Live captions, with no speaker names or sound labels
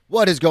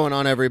What is going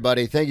on,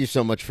 everybody? Thank you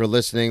so much for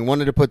listening.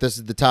 Wanted to put this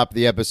at the top of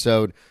the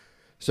episode.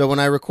 So when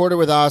I recorded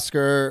with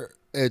Oscar,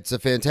 it's a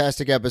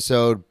fantastic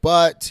episode,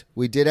 but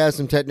we did have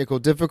some technical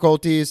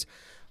difficulties.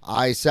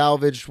 I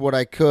salvaged what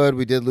I could.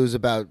 We did lose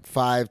about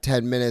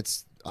 5-10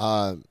 minutes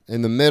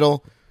in the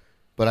middle,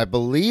 but I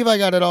believe I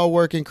got it all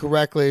working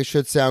correctly. It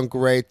should sound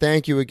great.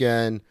 Thank you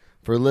again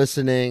for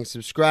listening.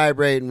 Subscribe,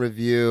 rate, and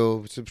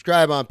review.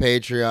 Subscribe on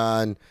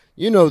Patreon.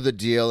 You know the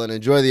deal, and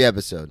enjoy the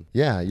episode.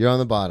 Yeah, you're on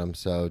the bottom,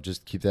 so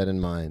just keep that in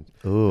mind.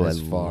 Ooh,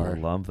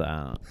 love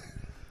that.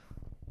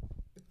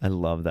 I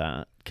love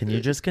that. Can we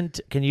just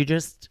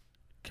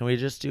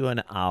do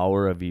an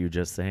hour of you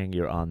just saying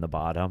you're on the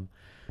bottom?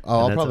 Oh,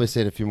 I'll probably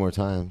say it a few more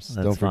times.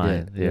 Don't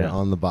forget, you're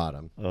on the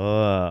bottom.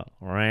 Wow.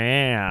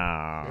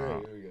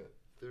 Here we go.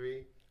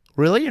 3.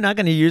 Really? You're not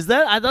going to use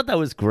that? I thought that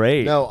was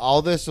great. No,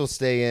 all this will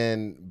stay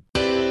in.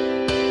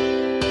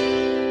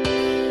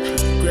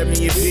 Grab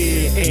me a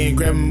beer and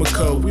grab him a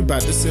coke. We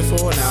bout to sit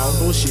for an hour,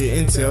 bullshit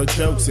and tell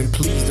jokes. And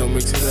please don't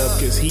mix it up,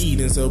 cause he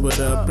done sobered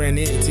up.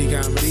 Brandon T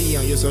Comedy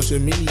on your social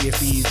media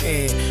feeds.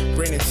 And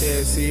Brandon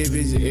Taz if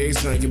it's your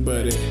ex drinking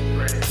buddy.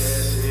 Brandon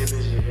Taz if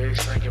it's your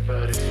ex drinking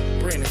buddy.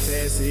 Brandon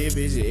Taz if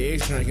it's your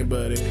ex drinking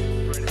buddy.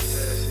 Brandon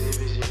Taz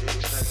if it's your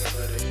ex drinking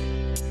buddy.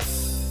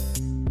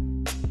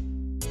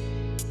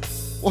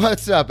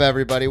 What's up,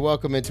 everybody?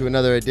 Welcome into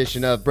another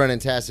edition of Brennan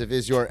Tassif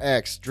is your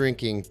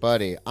ex-drinking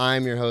buddy.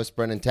 I'm your host,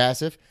 Brennan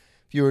Tassif.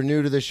 If you are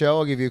new to the show,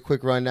 I'll give you a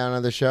quick rundown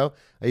of the show.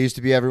 I used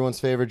to be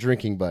everyone's favorite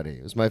drinking buddy.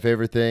 It was my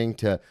favorite thing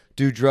to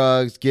do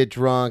drugs, get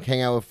drunk,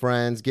 hang out with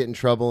friends, get in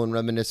trouble, and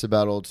reminisce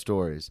about old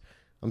stories.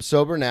 I'm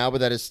sober now, but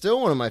that is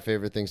still one of my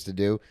favorite things to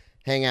do,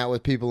 hang out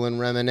with people and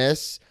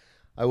reminisce.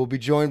 I will be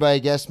joined by a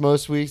guest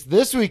most weeks.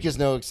 This week is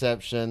no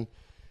exception.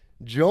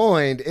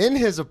 Joined in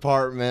his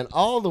apartment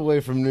all the way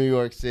from New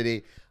York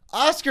City,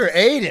 Oscar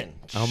Aiden.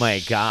 Oh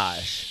my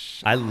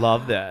gosh. I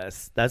love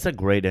this. That's a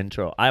great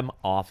intro. I'm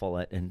awful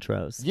at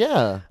intros.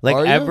 Yeah. Like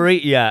Are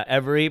you?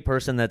 every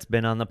person that's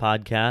been on the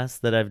podcast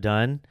that I've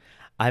done,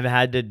 I've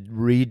had to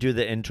redo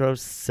the intro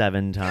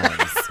 7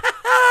 times.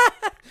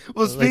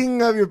 Well,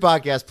 speaking of your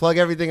podcast, plug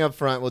everything up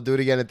front. We'll do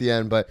it again at the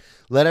end, but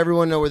let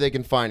everyone know where they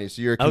can find you.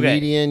 So you're a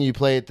comedian, You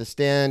play at the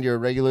Stand, you're a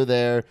regular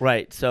there.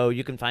 Right. So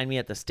you can find me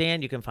at the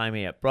Stand, you can find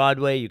me at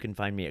Broadway, you can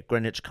find me at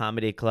Greenwich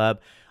Comedy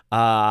Club.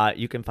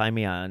 You can find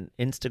me on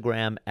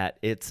Instagram at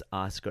It's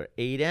Oscar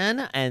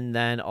Aiden, and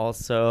then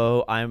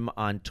also I'm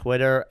on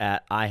Twitter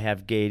at I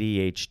Have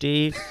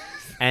GADHD.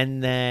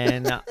 And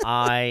then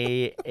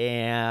I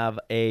have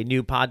a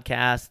new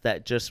podcast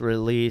that just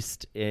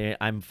released.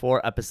 I'm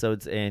 4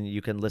 episodes in.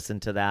 You can listen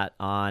to that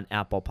on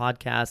Apple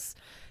Podcasts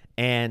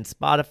and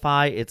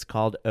Spotify. It's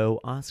called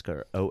Oh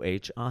Oscar,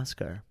 O-H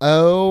Oscar.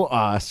 Oh,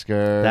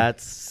 Oscar.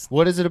 That's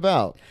what is it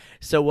about?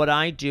 So what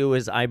I do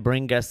is I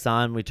bring guests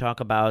on. We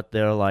talk about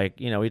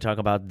we talk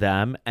about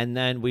them, and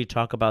then we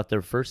talk about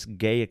their first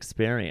gay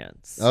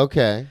experience.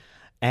 Okay.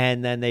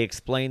 And then they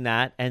explain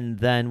that, and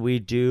then we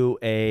do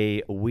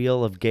a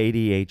Wheel of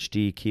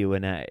GADHD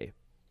Q&A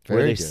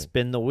where they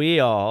spin the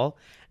wheel,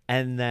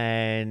 and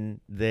then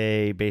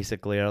they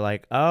basically are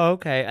like, oh,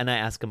 okay, and I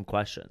ask them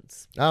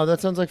questions. Oh, that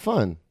sounds like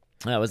fun.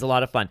 That was a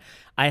lot of fun.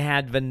 I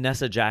had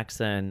Vanessa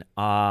Jackson,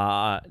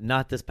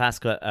 not this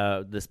past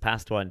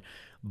one,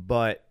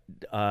 but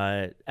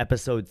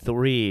episode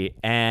 3,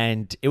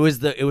 and it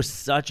was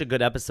such a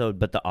good episode,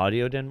 but the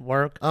audio didn't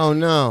work. Oh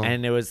no!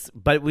 And it was,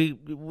 but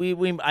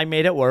I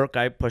made it work.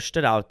 I pushed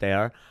it out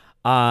there,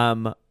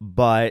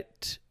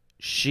 but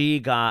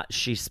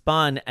she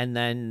spun, and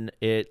then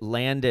it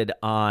landed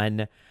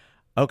on,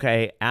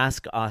 okay,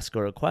 ask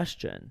Oscar a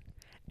question.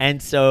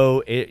 And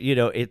so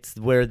it's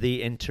where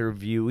the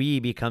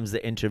interviewee becomes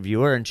the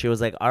interviewer, and she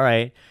was like, all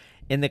right,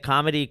 in the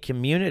comedy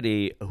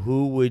community,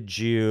 who would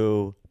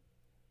you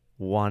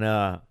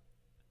wanna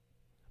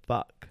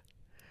fuck?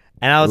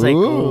 And I was like,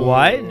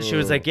 what? And she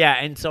was like, yeah.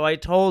 And so I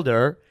told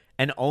her,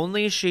 and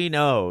only she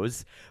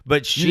knows,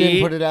 but You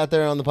didn't put it out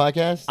there on the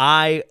podcast?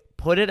 I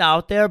put it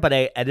out there, but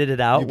I edited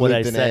out what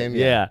I said. Name,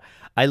 yeah.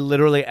 I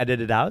literally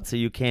edited it out so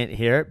you can't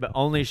hear it, but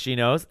only she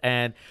knows.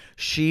 And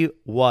she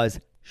was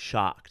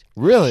shocked.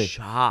 Really?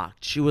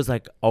 Shocked. She was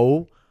like,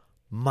 oh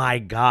my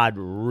God,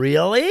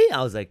 really?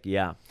 I was like,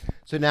 yeah.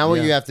 So now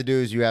what you have to do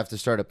is you have to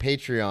start a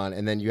Patreon,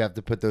 and then you have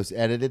to put those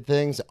edited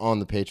things on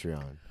the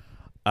Patreon.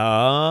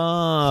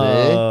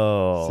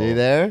 Oh. See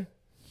there?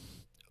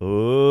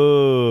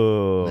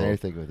 Ooh. Now you're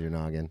thinking with your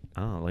noggin.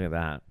 Oh, look at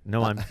that.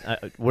 No,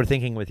 we're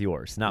thinking with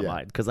yours, not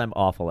mine, because I'm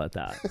awful at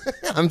that.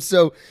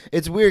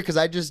 It's weird because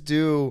I just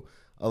do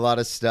a lot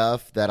of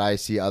stuff that I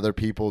see other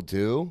people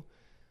do.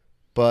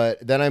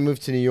 But then I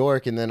moved to New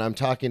York, and then I'm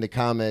talking to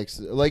comics.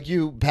 Like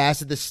you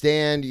pass at the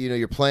Stand,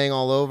 you're playing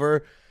all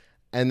over.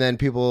 And then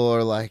people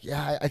are like,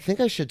 yeah, I think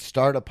I should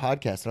start a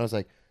podcast. And I was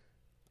like,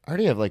 I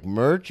already have like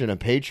merch and a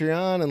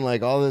Patreon and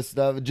like all this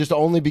stuff, just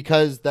only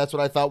because that's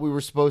what I thought we were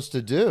supposed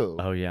to do.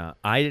 Oh, yeah.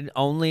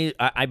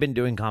 I've been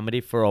doing comedy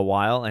for a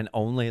while, and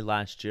only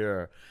last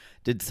year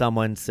did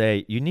someone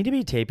say, you need to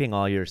be taping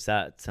all your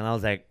sets. And I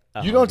was like,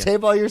 You don't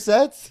tape all your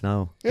sets?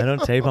 No, I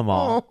don't tape them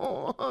all.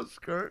 Oh,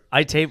 Oscar.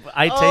 I tape.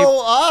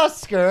 Oh,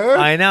 Oscar.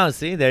 I know.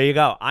 See, there you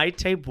go. I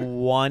tape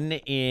 1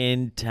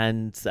 in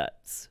 10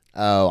 sets.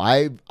 Oh,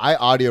 I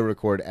audio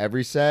record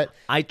every set.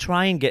 I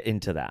try and get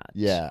into that.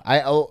 Yeah,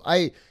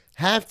 I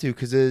have to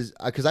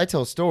because I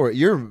tell a story.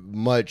 You're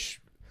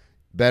much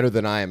better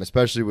than I am,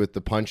 especially with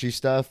the punchy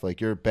stuff. Like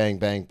you're bang,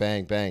 bang,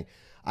 bang, bang.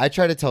 I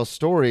try to tell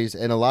stories,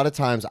 and a lot of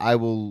times I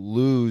will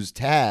lose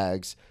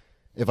tags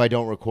if I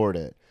don't record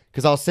it.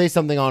 Because I'll say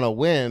something on a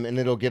whim and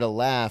it'll get a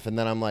laugh, and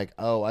then I'm like,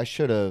 oh, I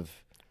should have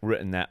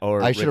written that,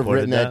 or I should have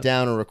written that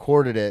down or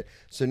recorded it.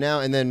 So now,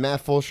 and then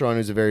Matt Fulcheron,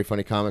 who's a very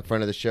funny comic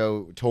friend of the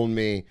show, told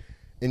me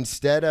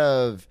instead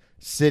of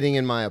sitting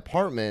in my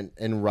apartment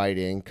and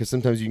writing, because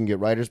sometimes you can get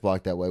writer's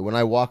block that way, when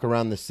I walk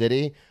around the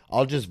city,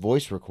 I'll just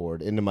voice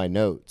record into my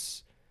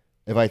notes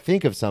if I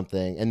think of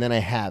something, and then I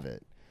have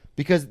it.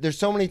 Because there's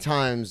so many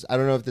times, I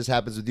don't know if this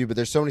happens with you, but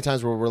there's so many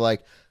times where we're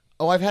like,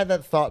 oh, I've had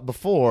that thought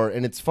before,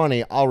 and it's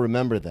funny. I'll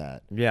remember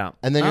that. Yeah.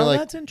 And then you're like,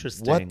 that's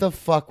interesting. what the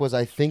fuck was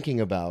I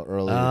thinking about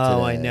earlier today?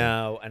 Oh, I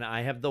know. And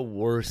I have the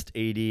worst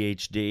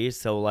ADHD.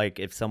 So, like,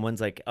 if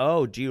someone's like,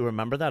 oh, do you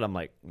remember that? I'm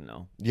like,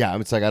 no. Yeah,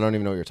 it's like, I don't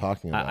even know what you're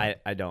talking about.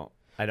 I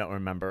don't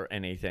remember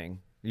anything.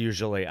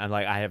 Usually, I'm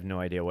like, I have no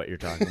idea what you're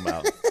talking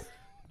about.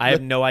 I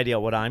have no idea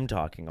what I'm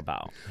talking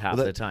about half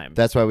the time.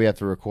 That's why we have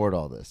to record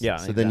all this. Yeah,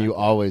 So then you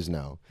always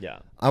know. Yeah.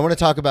 I want to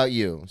talk about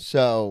you.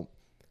 So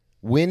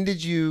when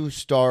did you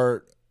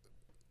start?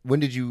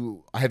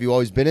 Have you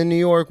always been in New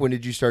York? When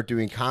did you start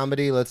doing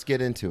comedy? Let's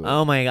get into it.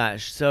 Oh my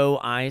gosh. So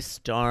I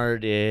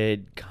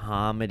started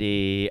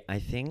comedy, I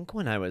think,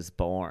 when I was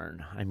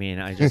born. I mean,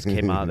 I just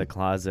came out of the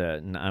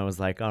closet and I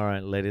was like, all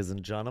right, ladies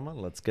and gentlemen,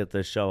 let's get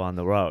this show on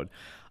the road.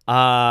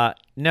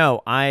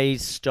 No, I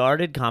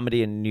started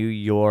comedy in New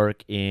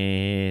York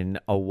in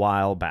a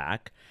while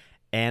back,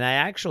 and I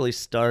actually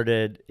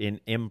started in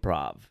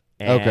improv.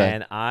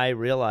 And I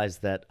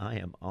realized that I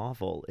am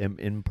awful in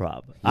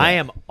improv. Yeah. I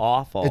am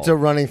awful. It's a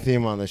running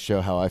theme on the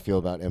show how I feel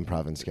about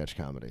improv and sketch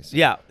comedies.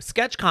 Yeah,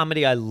 sketch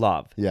comedy I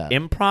love. Yeah,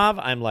 improv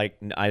I'm like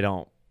I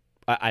don't.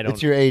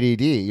 It's your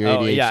ADD. Your ADHD.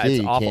 Oh yeah,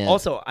 it's awful.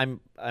 Also, I'm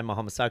a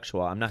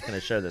homosexual. I'm not going to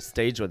share the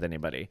stage with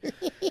anybody.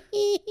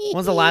 When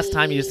was the last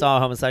time you saw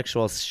a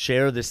homosexual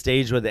share the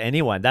stage with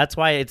anyone? That's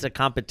why it's a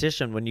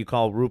competition. When you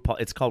call RuPaul,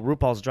 it's called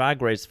RuPaul's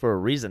Drag Race for a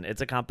reason.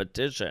 It's a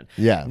competition.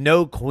 Yeah.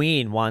 No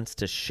queen wants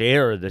to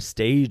share the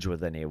stage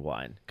with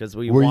anyone because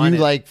we. Were you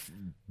like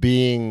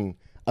being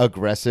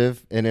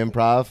aggressive in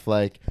improv?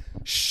 Like,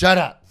 shut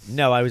up.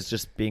 No, I was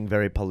just being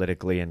very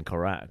politically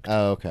incorrect.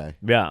 Oh, okay.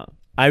 Yeah.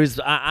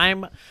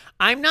 I'm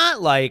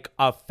not like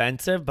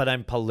offensive, but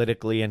I'm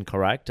politically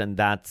incorrect, and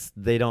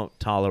they don't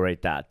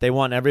tolerate that. They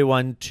want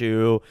everyone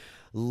to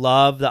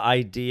love the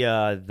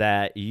idea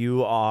that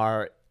you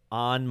are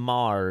on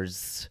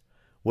Mars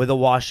with a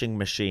washing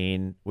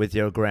machine with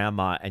your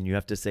grandma, and you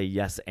have to say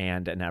yes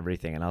and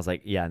everything. And I was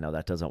like, yeah, no,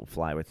 that doesn't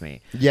fly with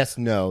me. Yes,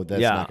 no,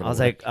 that's not gonna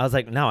work. I was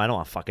like, no, I don't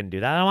want to fucking do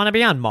that. I don't want to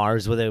be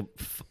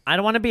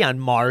on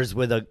Mars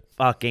with a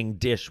fucking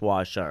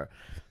dishwasher.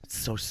 It's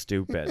so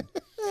stupid.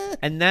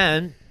 And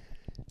then,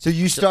 so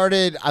you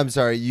started. I'm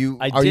sorry.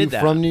 Are you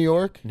from New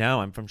York?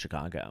 No, I'm from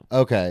Chicago.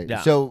 Okay.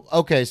 Yeah. So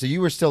so you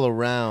were still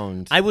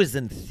around. I was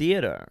in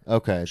theater.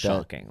 Okay.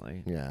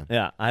 Shockingly.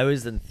 Yeah. I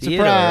was in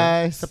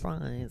theater.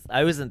 Surprise.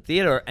 I was in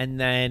theater, and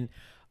then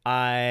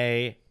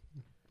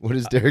What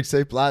does Derek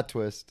say? Plot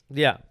twist.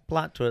 Yeah,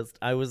 plot twist.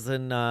 I was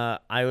in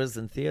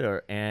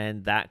theater,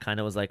 and that kind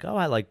of was like, oh,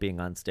 I like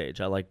being on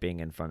stage. I like being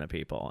in front of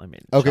people. I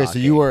mean, okay, shocking. So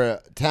you were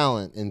a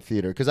talent in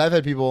theater, because I've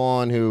had people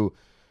on who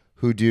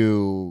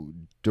do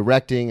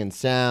directing and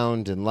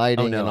sound and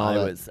lighting and all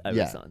that. I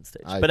was on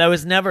stage, but I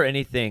was never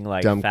anything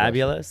like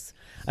fabulous.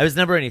 I was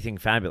never anything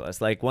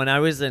fabulous. Like when I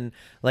was in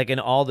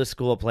all the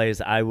school plays,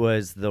 I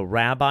was the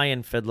rabbi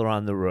in Fiddler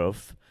on the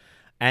Roof.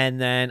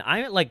 And then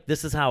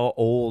this is how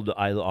old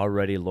I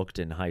already looked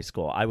in high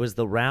school. I was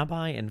the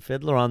rabbi in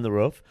Fiddler on the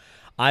Roof.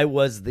 I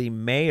was the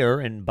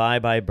mayor in Bye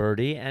Bye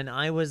Birdie, and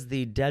I was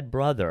the dead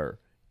brother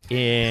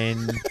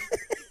in.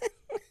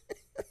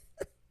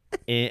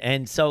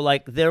 And so,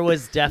 there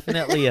was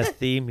definitely a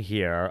theme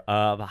here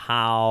of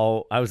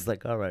how I was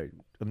like, all right,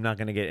 I'm not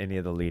going to get any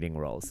of the leading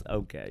roles.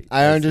 Okay.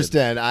 I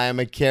understand. I am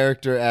a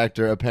character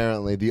actor,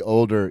 apparently, the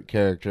older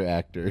character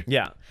actor.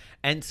 Yeah.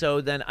 And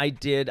so then I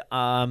did,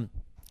 I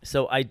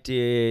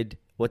did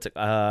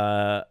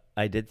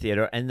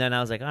theater, and then I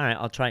was like, all right,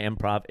 I'll try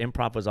improv.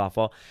 Improv was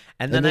awful.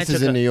 And then this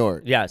is in New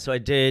York. Yeah. So I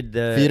did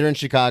the theater in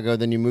Chicago,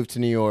 then you moved to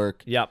New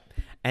York. Yep.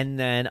 And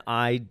then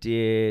I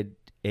did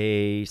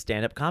a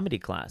stand-up comedy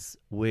class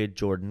with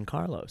Jordan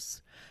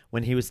Carlos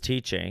when he was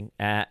teaching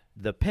at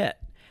the Pit.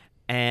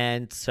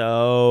 And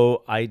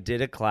so I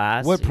did a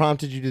class. What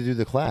prompted you to do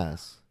the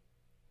class?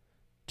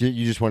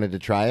 You just wanted to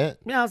try it?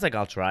 Yeah, I was like,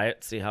 I'll try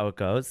it, see how it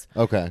goes.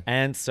 Okay.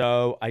 And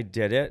so I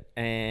did it,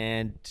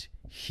 and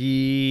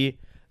he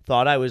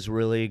thought I was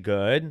really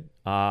good.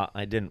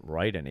 I didn't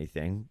write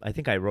anything. I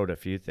think I wrote a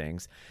few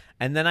things.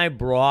 And then I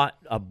brought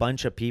a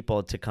bunch of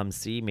people to come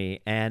see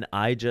me, and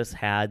I just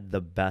had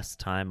the best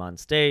time on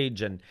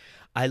stage. And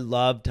I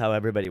loved how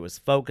everybody was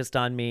focused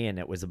on me and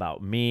it was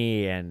about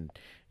me and,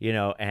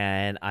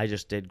 and I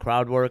just did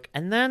crowd work.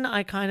 And then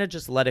I kind of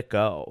just let it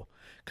go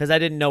because I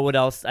didn't know what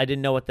else. I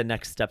didn't know what the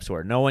next steps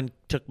were. No one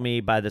took me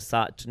by the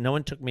side. No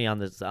one took me on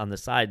the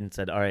side and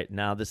said, all right,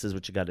 now this is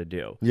what you got to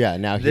do. Yeah,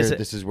 now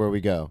this is where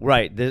we go.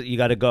 Right. You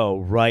got to go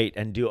right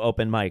and do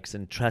open mics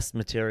and test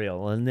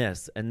material and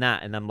this and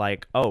that. And I'm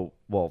like, oh,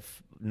 well,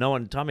 no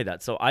one taught me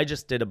that. So I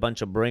just did a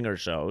bunch of bringer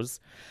shows.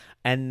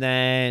 And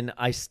then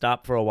I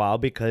stopped for a while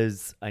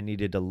because I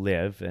needed to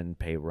live and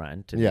pay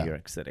rent in New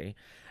York City.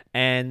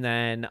 And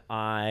then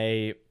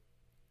I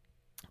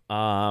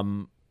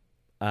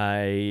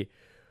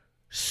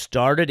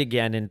started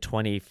again in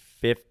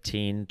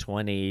 2015,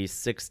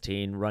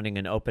 2016, running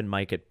an open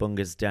mic at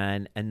Bunga's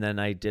Den. And then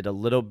I did a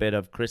little bit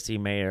of Chrissy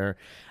Mayer,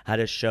 had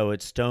a show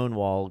at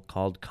Stonewall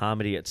called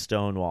Comedy at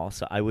Stonewall.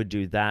 So I would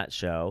do that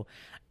show.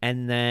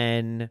 And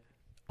then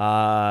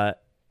I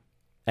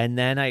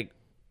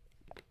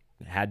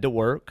had to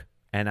work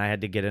and I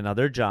had to get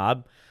another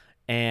job.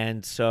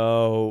 And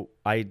so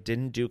I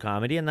didn't do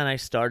comedy. And then I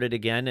started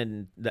again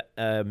in the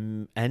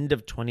end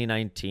of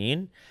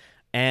 2019.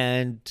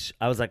 And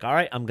I was like, all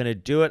right, I'm going to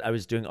do it. I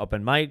was doing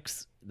open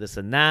mics, this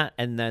and that.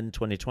 And then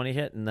 2020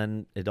 hit and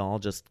then it all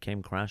just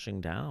came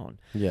crashing down.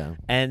 Yeah.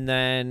 And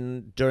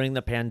then during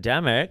the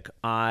pandemic,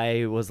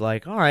 I was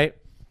like, all right,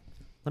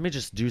 let me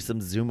just do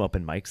some Zoom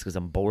open mics because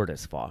I'm bored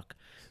as fuck.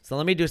 So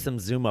let me do some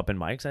Zoom open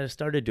mics. I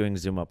started doing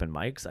Zoom open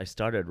mics. I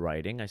started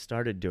writing. I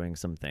started doing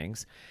some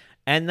things.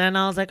 And then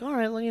I was like, all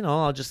right,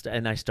 well,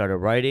 and I started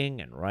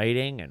writing and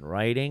writing and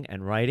writing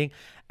and writing.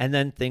 And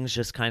then things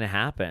just kind of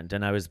happened.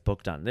 And I was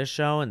booked on this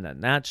show and then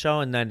that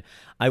show. And then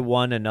I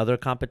won another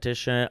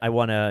competition. I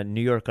won a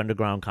New York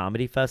Underground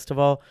Comedy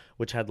Festival,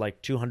 which had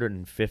like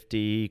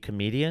 250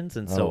 comedians.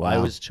 And so I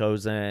was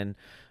chosen,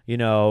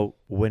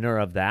 winner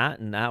of that.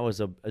 And that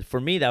was for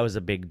me, that was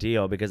a big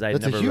deal because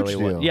I'd never really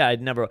won. Yeah,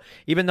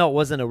 even though it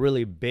wasn't a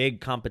really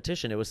big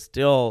competition, it was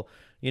still,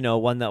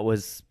 one that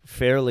was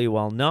fairly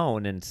well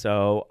known. And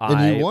so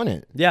you won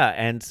it. Yeah.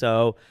 And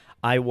so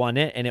I won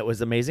it and it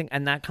was amazing.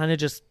 And that kind of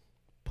just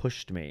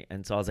pushed me.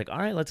 And so I was like, all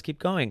right, let's keep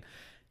going.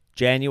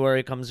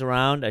 January comes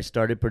around. I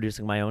started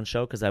producing my own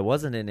show because I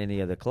wasn't in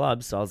any of the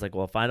clubs. So I was like,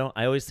 well,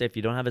 I always say, if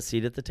you don't have a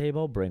seat at the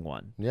table, bring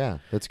one. Yeah,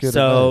 that's good.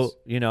 So,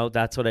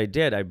 that's what I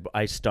did.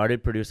 I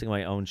started producing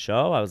my own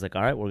show. I was like,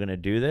 all right, we're going to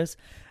do this.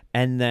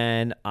 And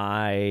then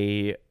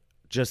I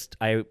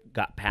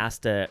got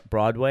passed at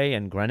Broadway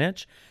and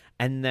Greenwich.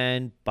 And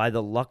then by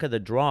the luck of the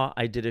draw,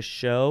 I did a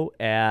show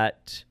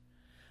at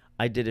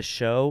The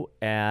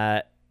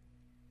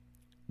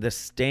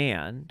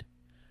Stand.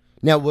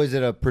 Now, was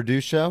it a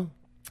produced show?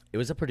 It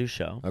was a produced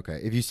show. Okay.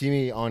 If you see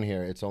me on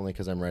here, it's only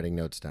because I'm writing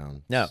notes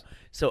down. No.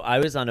 So I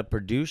was on a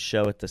produced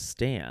show at The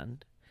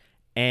Stand,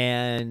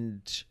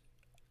 and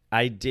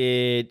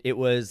it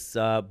was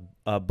a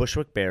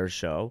Bushwick Bears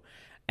show,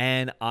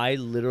 and I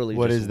literally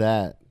What is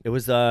that? It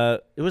was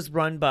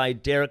run by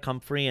Derek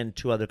Humphrey and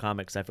two other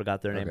comics. I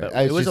forgot their name, but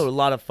it was a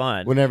lot of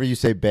fun. Whenever you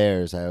say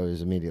Bears, I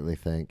always immediately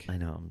think. I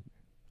know.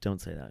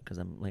 Don't say that because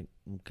I'm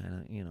kind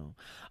of,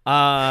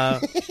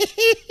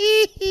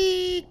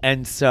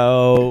 and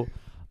so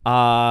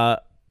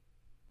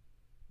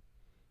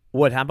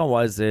what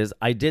happened is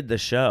I did the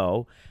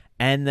show,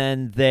 and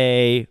then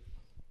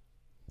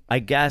I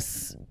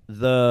guess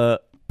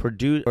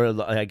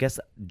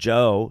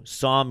Joe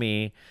saw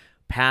me,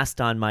 passed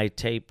on my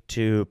tape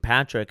to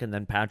Patrick, and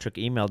then Patrick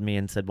emailed me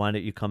and said, why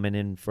don't you come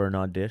in for an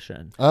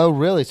audition? Oh,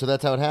 really? So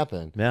that's how it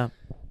happened? Yeah.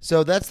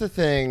 So that's the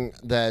thing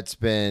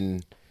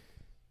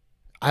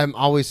I'm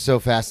always so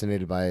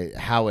fascinated by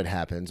how it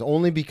happens,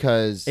 only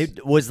because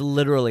it was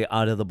literally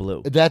out of the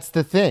blue. That's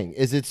the thing,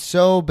 is it's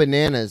so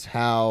bananas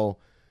how,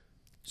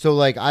 so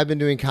like I've been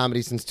doing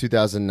comedy since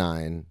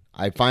 2009.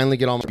 I finally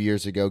get on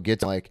years ago, get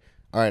to like,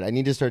 all right, I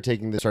need to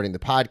starting the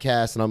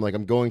podcast. And I'm like,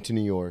 I'm going to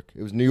New York.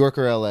 It was New York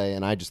or LA.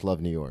 And I just love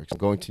New York. So I'm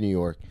going to New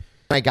York.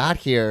 And I got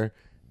here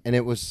and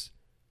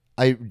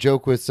I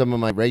joke with some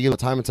of my regular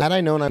time. It's had I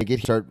known I would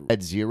get start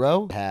at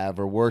zero, have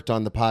or worked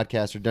on the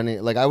podcast or done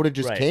it, like I would have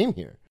just came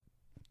here.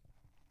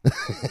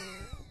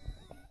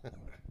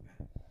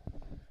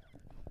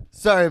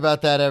 Sorry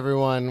about that,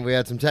 everyone. We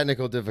had some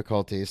technical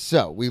difficulties.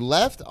 So we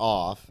left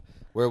off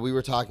where we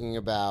were talking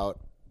about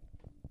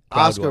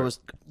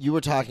you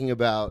were talking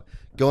about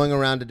going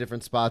around to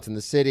different spots in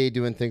the city,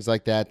 doing things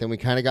like that. Then we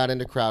kind of got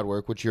into crowd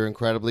work, which you're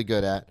incredibly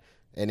good at,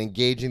 and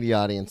engaging the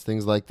audience,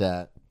 things like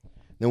that.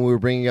 Then we were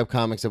bringing up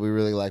comics that we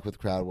really like with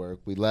crowd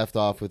work. We left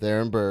off with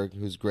Aaron Berg,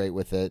 who's great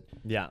with it.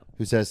 Yeah.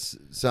 Who says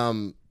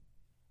some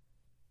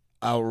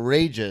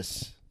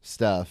outrageous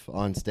stuff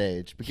on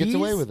stage, but gets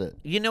away with it.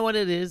 You know what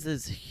it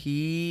is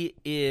he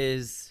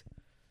is,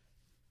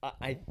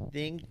 I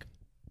think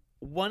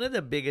one of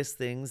the biggest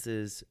things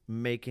is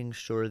making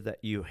sure that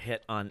you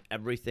hit on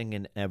everything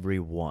and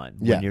everyone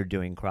when you're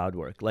doing crowd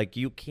work. Like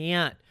you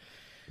can't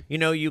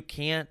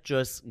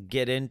just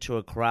get into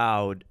a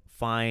crowd,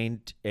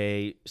 find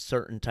a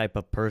certain type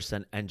of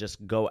person and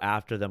just go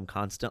after them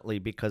constantly,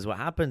 because what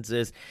happens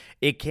is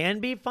it can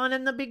be fun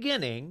in the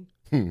beginning,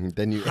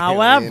 Then you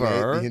However-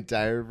 alienate the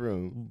entire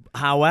room.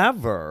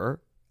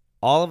 However,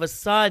 all of a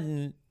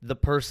sudden, the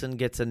person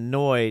gets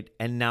annoyed,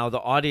 and now the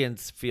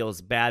audience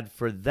feels bad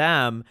for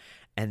them,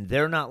 and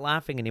they're not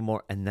laughing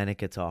anymore, and then it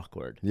gets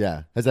awkward.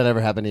 Yeah. Has that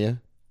ever happened to you?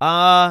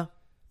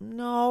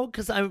 No,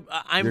 because I'm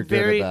You're good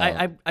very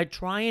about- I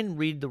try and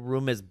read the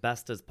room as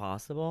best as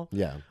possible.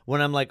 Yeah.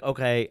 When I'm like,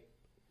 okay,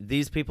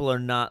 these people are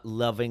not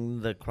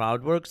loving the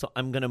crowd work, so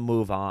I'm gonna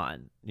move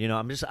on.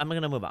 I'm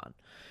gonna move on,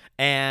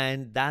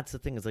 and that's the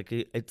thing. Is like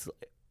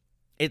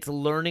it's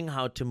learning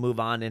how to move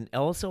on, and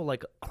also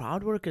like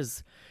crowd work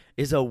is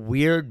a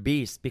weird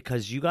beast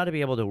because you got to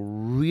be able to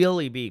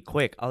really be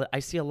quick. I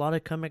see a lot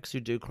of comics who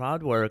do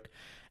crowd work,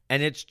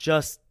 and it's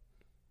just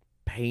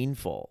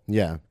painful.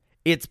 Yeah.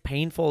 It's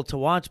painful to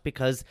watch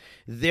because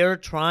they're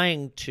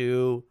trying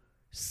to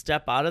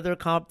step out of their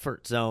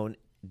comfort zone,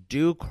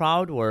 do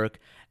crowd work,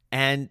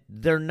 and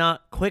they're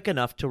not quick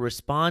enough to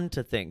respond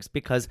to things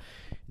because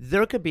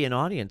there could be an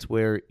audience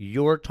where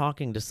you're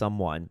talking to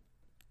someone,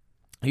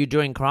 you're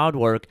doing crowd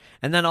work,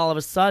 and then all of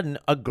a sudden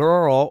a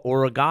girl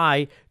or a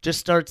guy just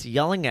starts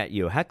yelling at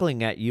you,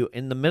 heckling at you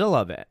in the middle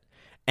of it.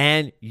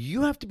 And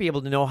you have to be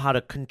able to know how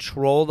to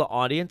control the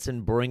audience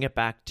and bring it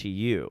back to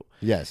you.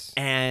 Yes.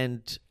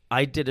 And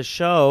I did a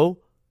show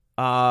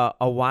a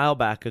while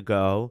back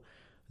ago.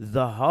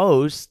 The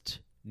host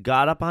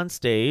got up on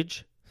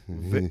stage,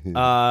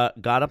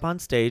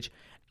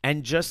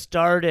 and just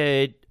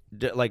started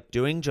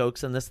doing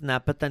jokes and this and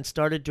that, but then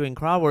started doing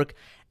crowd work.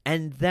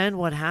 And then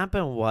what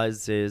happened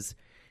is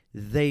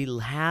they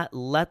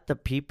let the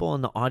people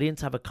in the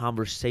audience have a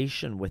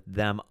conversation with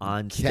them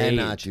on stage.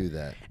 Cannot do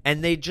that.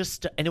 And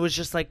it was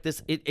just like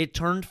this. It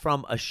turned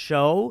from a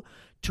show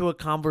to a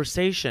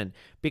conversation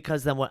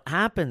because then what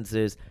happens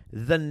is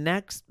the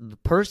next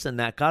person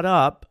that got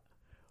up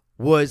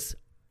was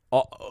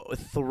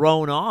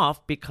thrown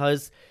off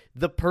because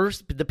the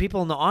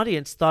people in the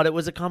audience thought it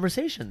was a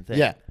conversation thing.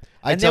 Yeah.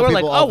 I And they tell were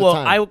like, people all oh, the well,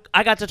 time.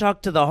 I got to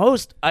talk to the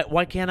host.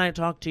 Why can't I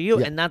talk to you?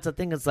 Yeah. And that's the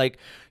thing. It's like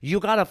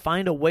you got to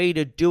find a way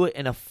to do it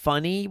in a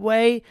funny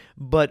way,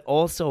 but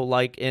also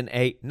like in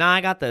I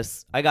got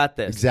this.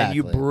 Exactly. And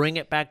you bring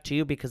it back to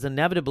you because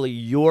inevitably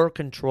you're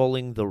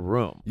controlling the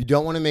room. You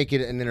don't want to make it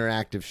an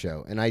interactive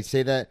show. And I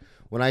say that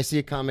when I see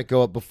a comic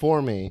go up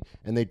before me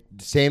and they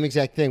same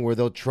exact thing where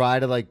they'll try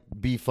to like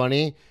be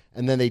funny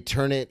and then they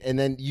turn it and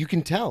then you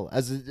can tell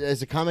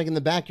as a comic in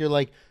the back, you're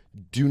like,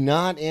 do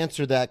not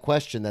answer that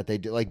question that they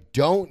do. Like,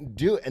 don't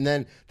do it. And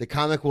then the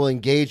comic will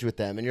engage with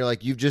them. And you're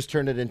like, you've just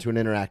turned it into an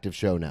interactive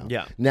show now.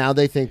 Yeah. Now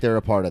they think they're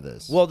a part of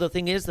this. Well, the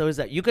thing is, though, is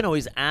that you can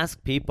always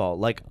ask people.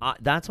 Like,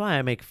 that's why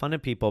I make fun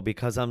of people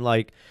because I'm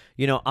like,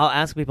 I'll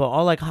ask people,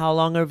 oh, like, how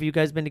long have you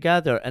guys been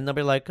together? And they'll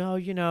be like, oh,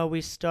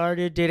 we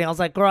started dating. I was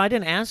like, girl, I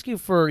didn't ask you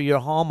for your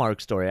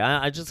Hallmark story.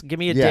 I just give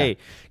me a date.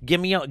 Give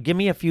me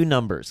a few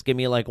numbers. Give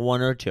me like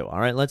one or two. All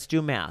right, let's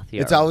do math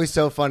here. It's always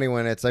so funny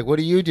when it's like, what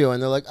do you do?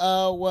 And they're like,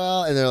 oh, well.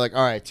 And they're like,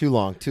 all right, too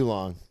long.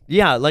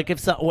 Yeah, like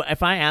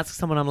if I ask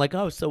someone, I'm like,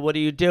 oh, so what do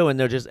you do? And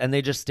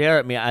they just stare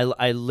at me.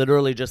 I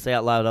literally just say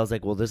out loud, I was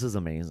like, well, this is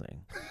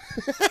amazing.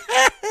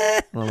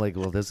 And I'm like,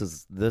 well, this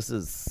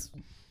is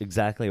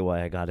exactly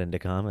why I got into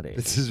comedy.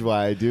 This is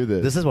why I do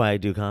this. This is why I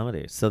do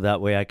comedy, so that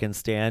way I can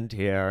stand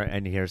here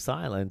and hear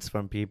silence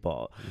from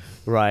people,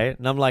 right?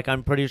 And I'm like,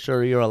 I'm pretty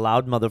sure you're a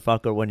loud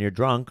motherfucker when you're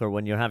drunk or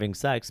when you're having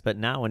sex, but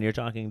now when you're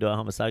talking to a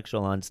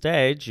homosexual on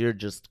stage, you're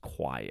just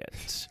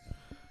quiet.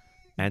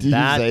 And Do you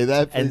say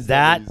that? Please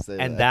tell me you say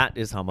that. that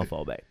is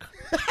homophobic.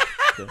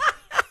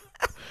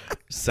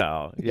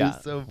 So yeah,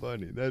 It's so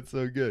funny. That's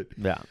so good.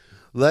 yeah.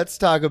 Let's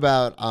talk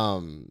about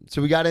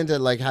so we got into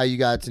like how you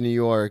got to New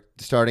York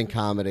starting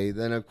comedy,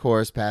 then of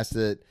course past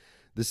the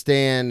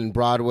Stand and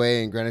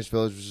Broadway and Greenwich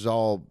Village, which is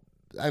all,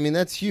 I mean,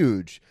 that's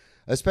huge,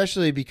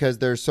 especially because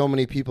there's so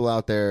many people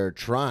out there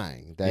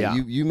trying that. Yeah.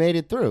 You made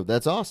it through.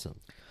 That's awesome.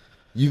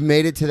 You've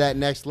made it to that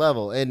next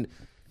level. And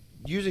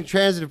using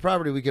transitive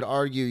property, we could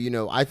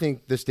argue, I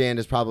think the Stand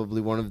is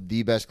probably one of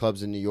the best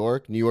clubs in New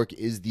York. New York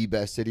is the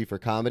best city for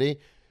comedy.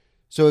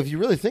 So if you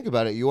really think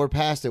about it, you're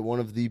past at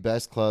one of the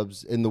best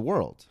clubs in the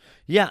world.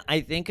 Yeah,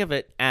 I think of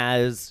it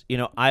as,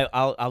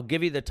 I'll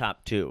give you the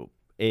top two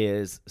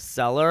is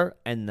Cellar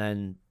and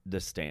then the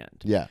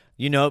Stand. Yeah.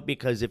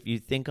 Because if you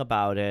think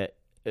about it,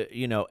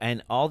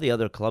 and all the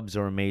other clubs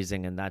are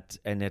amazing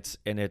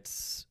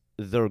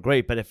they're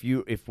great, but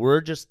if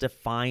we're just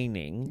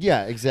defining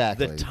Yeah,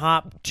 exactly. the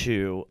top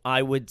two,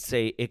 I would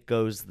say it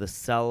goes the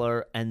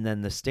Cellar and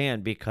then the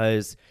Stand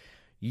because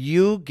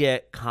you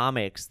get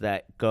comics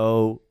that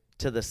go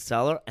to the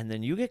Cellar, and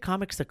then you get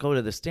comics that go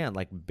to the Stand.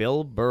 Like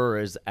Bill Burr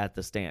is at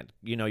the Stand.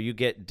 You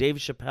get Dave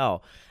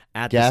Chappelle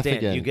at the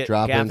Stand. Gaffigan, You get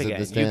drop-ins Gaffigan. at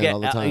the Stand all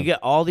the time. You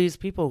get all these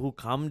people who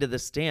come to the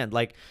Stand.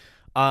 Like,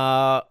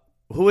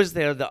 who was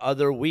there the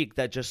other week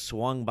that just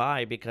swung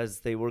by because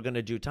they were going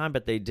to do time,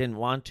 but they didn't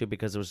want to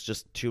because it was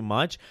just too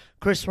much?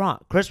 Chris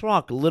Rock. Chris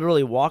Rock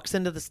literally walks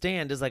into the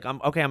Stand, is like, I'm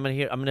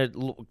gonna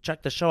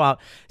check the show out,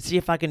 see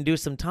if I can do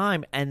some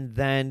time, and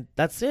then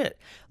that's it.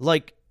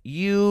 Like,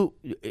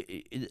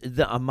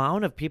 the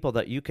amount of people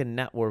that you can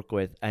network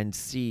with and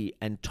see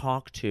and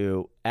talk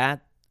to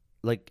at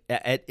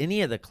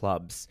any of the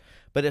clubs,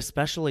 but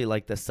especially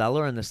like the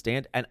Cellar and the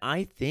Stand. And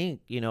I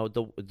think,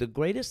 the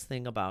greatest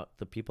thing about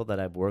the people that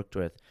I've worked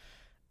with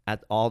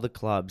at all the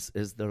clubs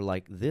is they're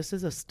like, this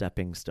is a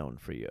stepping stone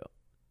for you.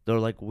 They're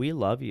like, we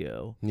love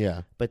you.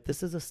 Yeah. But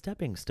this is a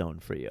stepping stone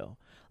for you.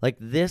 Like,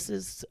 this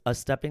is a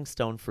stepping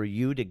stone for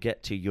you to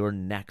get to your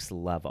next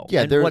level.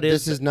 Yeah, And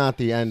this is not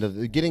the end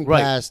of getting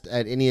past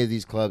at any of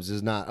these clubs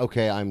is not,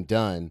 okay, I'm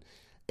done.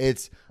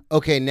 It's,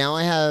 okay, now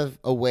I have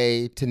a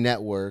way to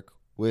network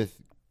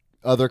with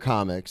other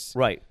comics.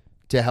 Right.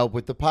 To help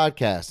with the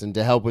podcast and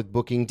to help with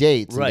booking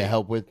dates and to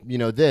help with,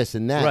 this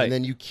and that. Right. And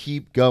then you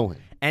keep going.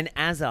 And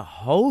as a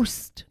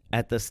host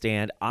at the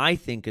Stand, I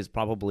think is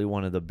probably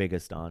one of the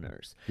biggest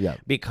honors. Yeah.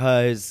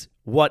 Because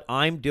what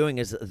I'm doing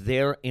is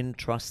they're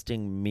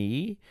entrusting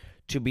me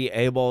to be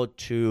able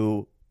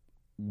to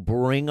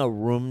bring a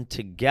room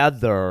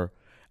together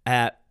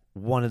at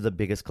one of the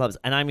biggest clubs.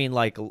 And I mean,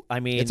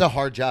 it's a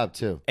hard job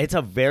too. It's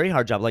a very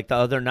hard job. Like the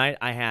other night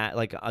I had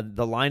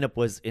the lineup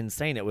was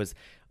insane. It was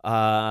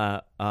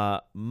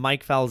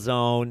Mike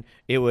Falzone,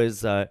 it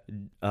was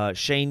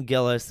Shane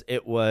Gillis,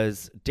 it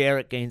was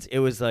Derek Gaines, it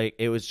was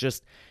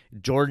just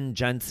Jordan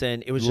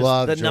Jensen. It was just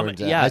Love the Jordan number.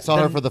 Jensen. Yeah, I saw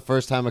her for the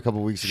first time a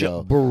couple weeks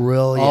ago.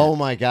 Brilliant. Oh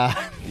my God.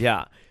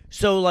 Yeah.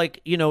 So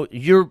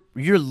you're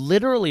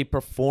literally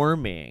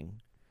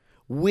performing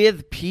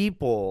with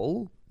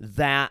people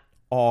that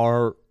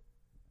are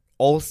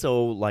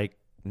also like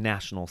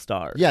national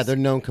stars. Yeah, they're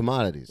known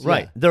commodities.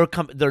 Right. They're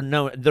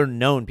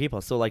known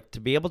people. So to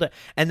be able to,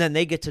 and then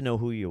they get to know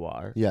who you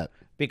are. Yeah.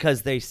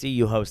 Because they see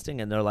you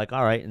hosting and they're like,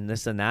 all right, and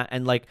this and that.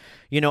 And I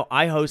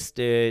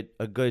hosted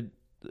a good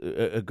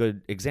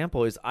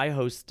example is I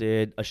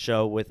hosted a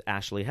show with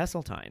Ashley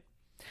Hesseltine.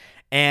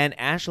 And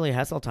Ashley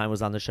Hesseltine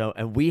was on the show,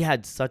 and we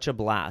had such a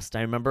blast.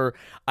 I remember,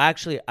 I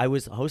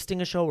was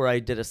hosting a show where I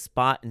did a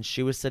spot, and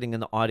she was sitting in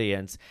the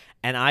audience,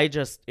 and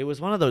it was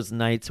one of those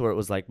nights where it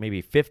was like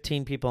maybe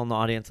 15 people in the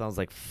audience, and I was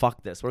like,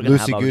 fuck this. We're going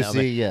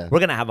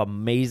to have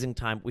amazing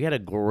time. We had a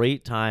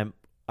great time.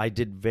 I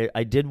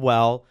did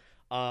well,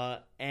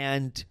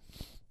 and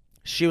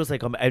she was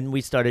like, and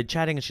we started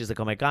chatting, and she's like,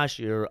 oh my gosh,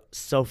 you're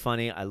so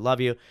funny. I love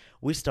you.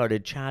 We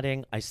started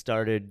chatting. I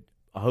started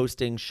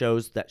hosting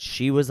shows that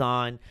she was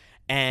on.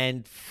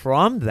 And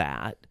from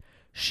that,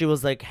 she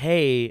was like,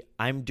 hey,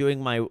 I'm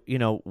doing my,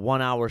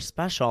 1 hour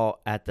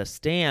special at the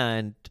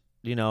Stand.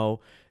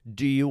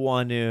 Do you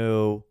want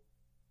to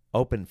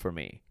open for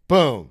me?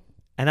 Boom.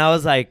 And I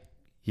was like,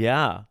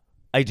 yeah,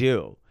 I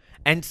do.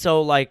 And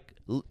so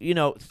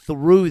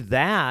through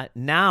that,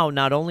 now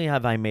not only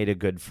have I made a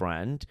good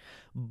friend,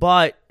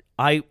 but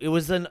it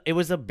was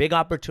a big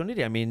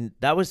opportunity. I mean,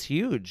 that was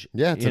huge.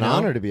 Yeah, it's an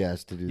honor to be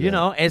asked to do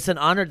that. It's an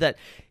honor that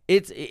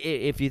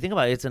if you think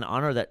about it, it's an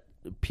honor that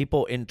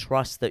people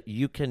entrust that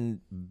you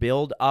can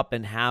build up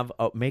and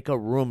make a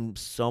room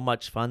so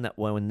much fun that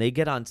when they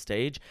get on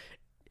stage,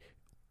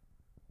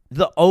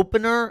 the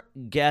opener,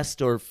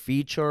 guest, or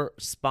feature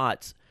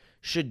spots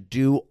should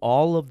do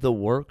all of the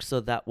work so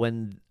that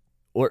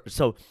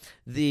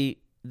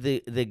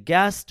the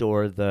guest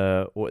or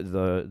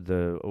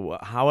the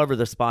however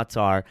the spots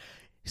are,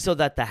 so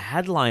that the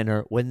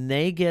headliner, when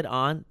they get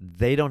on,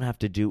 they don't have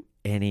to do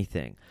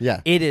anything. Yeah.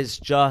 It is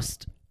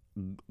just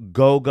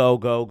go, go,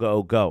 go,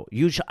 go, go.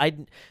 When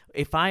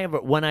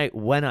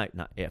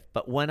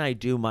I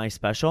do my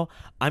special,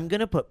 I'm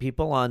going to put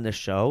people on the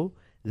show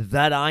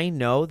that I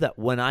know that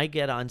when I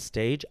get on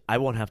stage, I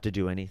won't have to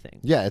do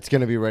anything. Yeah, it's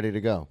going to be ready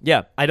to go.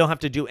 Yeah, I don't have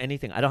to do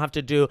anything. I don't have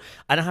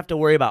to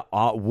worry about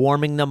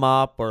warming them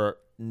up or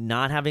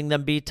not having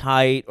them be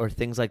tight or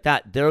things like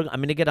that. I'm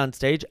going to get on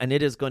stage and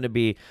it is going to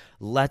be,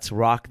 let's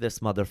rock this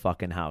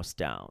motherfucking house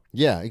down.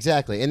 Yeah,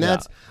 exactly. And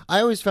I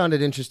always found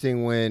it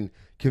interesting when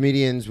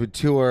comedians would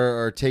tour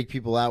or take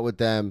people out with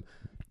them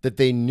that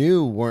they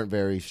knew weren't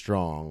very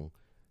strong,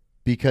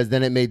 because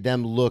then it made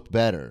them look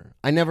better.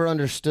 I never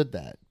understood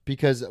that,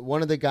 because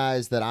one of the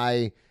guys that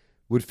I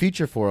would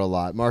feature for a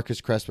lot,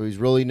 Marcus Crespo, he's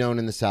really known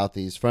in the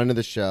Southeast, friend of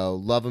the show,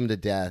 love him to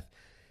death.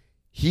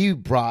 He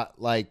brought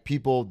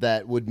people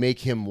that would make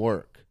him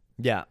work.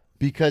 Yeah.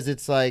 Because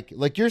it's like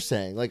you're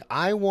saying,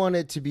 I want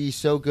it to be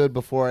so good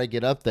before I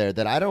get up there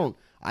that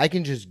I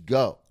can just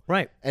go.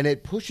 Right. And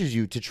it pushes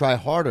you to try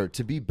harder,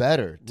 to be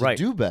better, to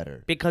do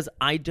better. Because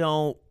I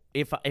don't,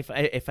 if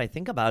I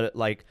think about it,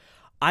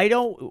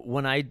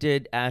 when I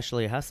did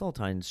Ashley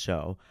Hesseltine's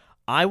show,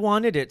 I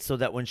wanted it so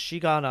that when she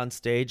got on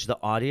stage, the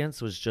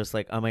audience was just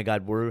like, oh my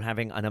God, we're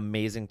having an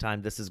amazing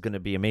time. This is going to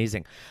be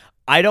amazing.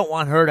 I don't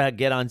want her to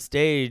get on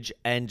stage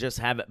and just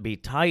have it be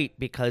tight,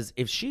 because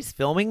if she's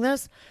filming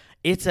this,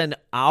 it's an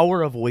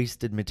hour of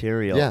wasted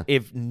material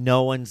if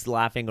no one's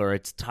laughing or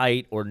it's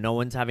tight or no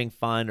one's having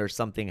fun or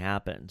something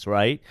happens,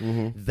 right?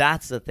 Mm-hmm.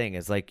 That's the thing,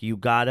 is you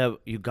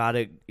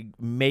gotta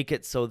make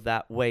it so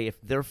that way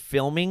if they're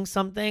filming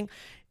something,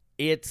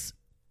 it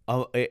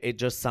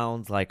just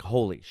sounds like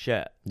holy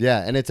shit.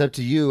 Yeah, and it's up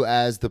to you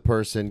as the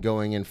person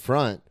going in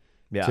front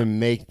Yeah. to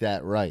make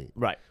that right.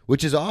 Right.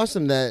 Which is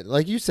awesome that,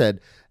 like you said,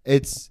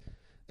 it's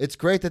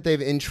great that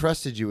they've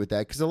entrusted you with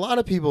that, because a lot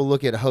of people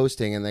look at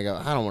hosting and they go,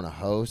 I don't want to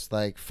host.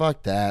 Like,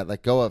 fuck that.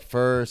 Like, go up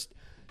first,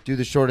 do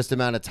the shortest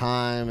amount of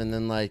time, and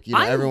then, like, you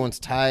know, everyone's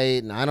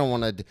tight, and I don't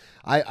want to.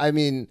 I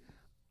mean,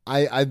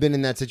 I've been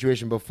in that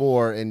situation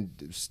before in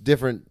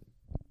different,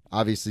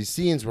 obviously,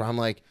 scenes where I'm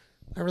like,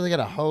 I really got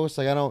to host.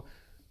 Like, I don't.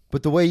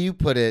 But the way you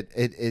put it,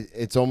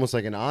 it's almost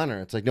like an honor.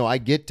 It's like, no, I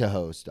get to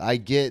host.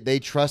 They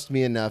trust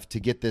me enough to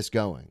get this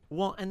going.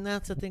 Well, and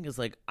that's the thing is,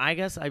 like, I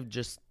guess I've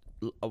just,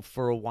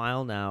 for a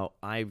while now,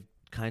 I've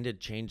kind of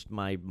changed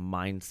my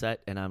mindset,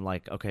 and I'm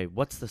like, okay,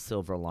 what's the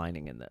silver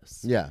lining in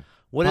this? Yeah.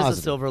 What is Positive.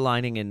 the silver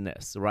lining in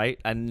this, right?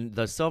 And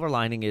the silver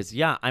lining is,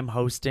 yeah, I'm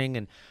hosting,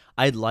 and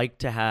I'd like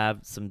to have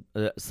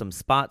some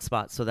spots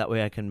so that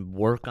way I can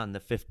work on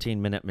the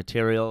 15-minute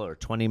material or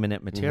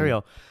 20-minute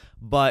material.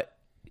 But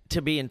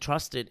to be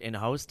entrusted in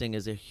hosting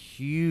is a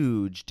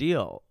huge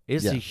deal.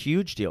 It's a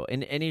huge deal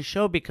in any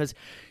show, because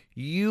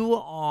you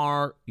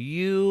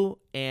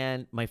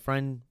and my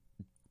friend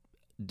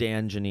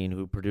Dan Janine,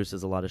 who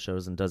produces a lot of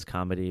shows and does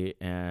comedy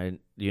and,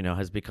 you know,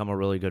 has become a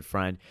really good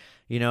friend.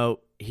 You know,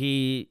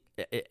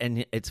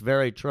 and it's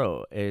very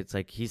true. It's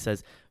like he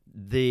says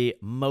the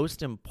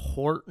most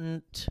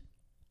important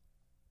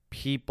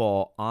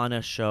people on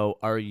a show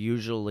are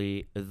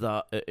usually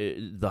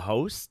the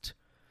host,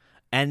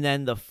 and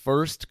then the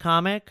first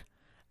comic,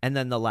 and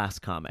then the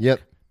last comic. Yep.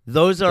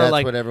 Those are That's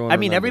like, what everyone I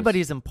mean, remembers.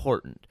 everybody's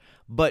important,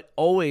 but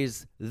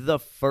always the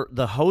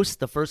host,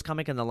 the first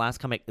comic, and the last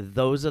comic,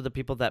 those are the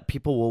people that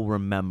people will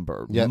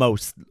remember Yep.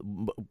 most.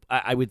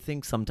 I would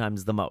think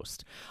sometimes the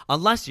most.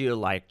 Unless you're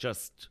like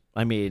just,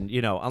 I mean,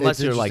 you know, unless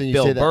It's you're like interesting you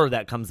Bill say that. Burr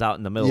that comes out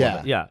in the middle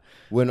of it. Yeah.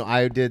 When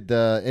I did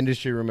the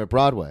industry room at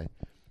Broadway,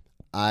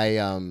 I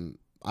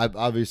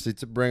obviously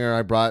to bring her,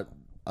 I brought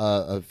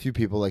a few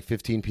people, like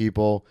 15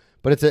 people,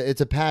 but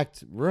it's a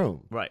packed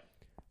room. Right.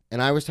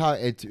 And I was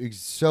talking.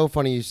 It's so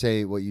funny you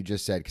say what you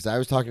just said, because I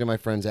was talking to my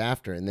friends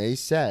after, and they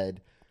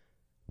said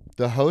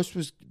the host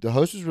was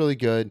really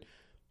good,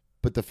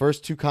 but the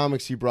first two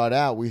comics he brought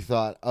out, we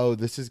thought, oh,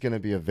 this is going to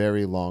be a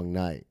very long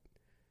night,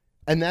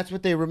 and that's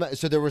what they remember.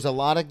 So there was a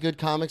lot of good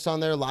comics on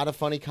there, a lot of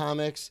funny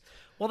comics.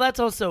 Well, that's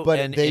also But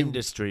an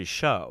industry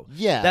show.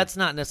 Yeah. That's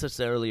not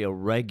necessarily a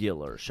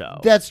regular show.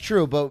 That's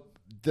true, but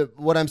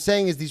what I'm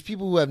saying is these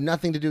people who have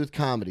nothing to do with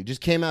comedy just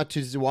came out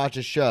to watch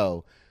a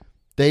show.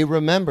 They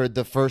remembered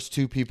the first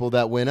two people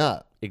that went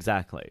up.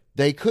 Exactly.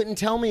 They couldn't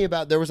tell me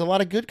about. There was a lot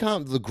of good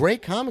the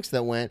great comics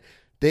that went.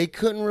 They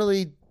couldn't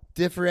really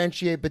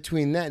differentiate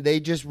between that.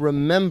 They just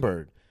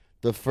remembered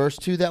the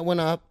first two that went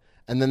up,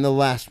 and then the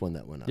last one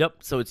that went up. Yep.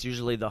 So it's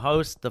usually the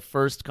host, the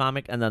first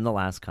comic, and then the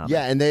last comic.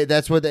 Yeah, and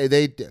that's what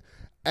they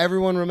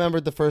everyone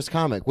remembered the first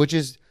comic, which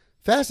is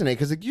fascinating,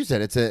 because like you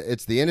said,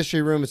 it's the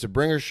industry room. It's a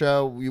bringer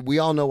show. We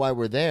all know why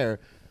we're there,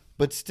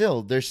 but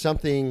still, there's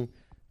something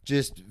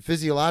just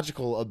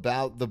physiological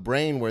about the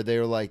brain where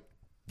they're like,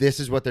 this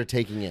is what they're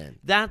taking in.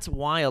 That's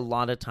why a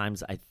lot of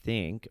times I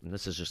think, and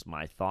this is just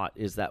my thought,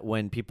 is that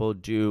when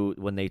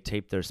they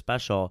tape their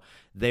special,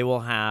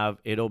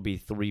 it'll be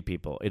three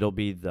people. It'll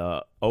be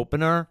the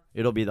opener,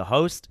 it'll be the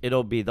host,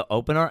 it'll be the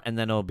opener, and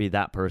then it'll be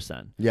that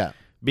person. Yeah.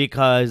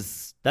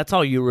 Because that's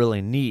all you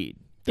really need.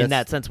 In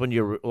That's- that sense,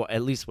 or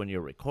at least when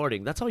you're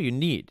recording, that's all you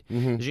need.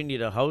 Is you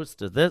need a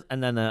host of this,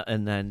 and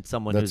then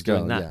someone Let's who's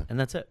doing go, that, yeah. and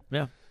that's it.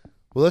 Yeah.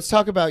 Well, let's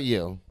talk about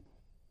you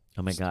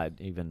Oh my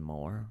God, even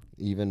more.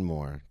 even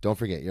more. Don't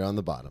forget, you're on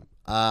the bottom.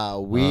 I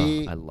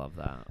love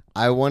that.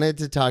 I wanted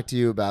to talk to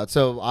you about,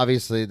 so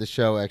obviously the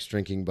show Ex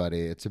Drinking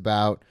Buddy, it's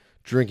about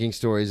drinking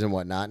stories and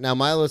whatnot. Now,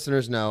 my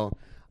listeners know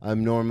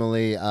I'm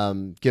normally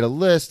get a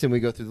list, and we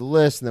go through the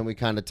list, and then we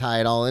kind of tie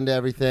it all into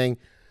everything.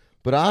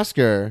 But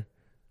Oscar,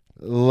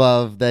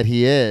 love that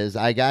he is,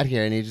 I got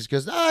here, and he just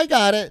goes, oh, I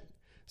got it.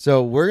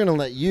 So we're going to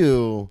let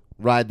you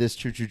ride this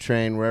choo-choo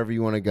train wherever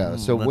you want to go.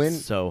 So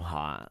That's so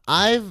hot.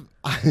 I've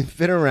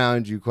been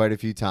around you quite a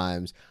few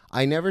times.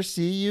 I never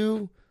see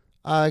you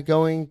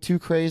going too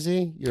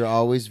crazy. You're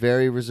always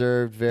very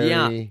reserved, very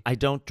Yeah, I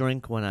don't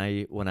drink when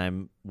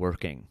I'm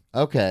working.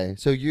 Okay.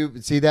 So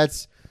you see,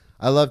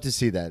 I love to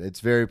see that. It's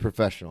very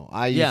professional.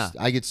 I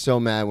get so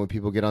mad when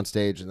people get on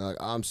stage and they're like,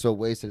 oh, I'm so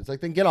wasted. It's like,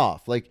 then get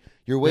off. Like,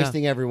 you're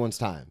wasting everyone's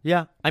time.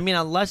 Yeah, I mean,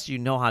 unless you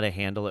know how to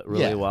handle it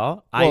really Yeah.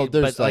 well.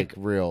 There's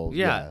real.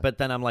 Yeah, but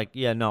then I'm like,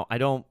 yeah, no, I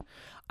don't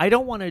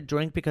want to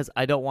drink because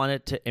I don't want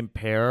it to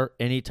impair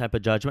any type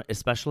of judgment,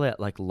 especially at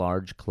like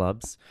large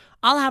clubs.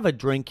 I'll have a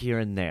drink here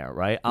and there,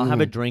 right? I'll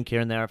have a drink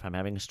here and there if I'm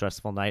having a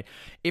stressful night.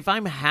 If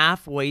I'm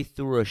halfway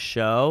through a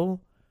show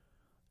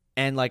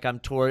and like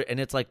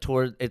it's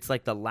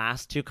like the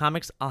last two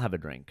comics, I'll have a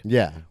drink.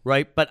 Yeah.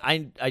 Right? But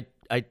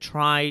I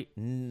try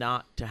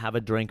not to have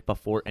a drink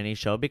before any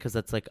show because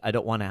it's like I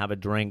don't want to have a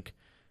drink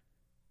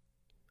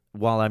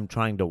while I'm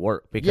trying to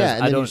work. Because Yeah,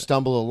 and then you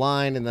stumble a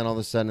line, and then all of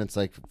a sudden it's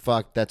like,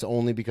 fuck, that's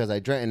only because I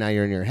drank, and now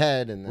you're in your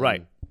head. And then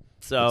Right.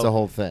 So it's a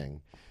whole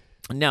thing.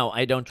 No,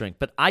 I don't drink,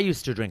 but I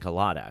used to drink a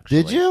lot,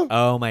 actually. Did you?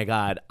 Oh, my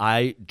God.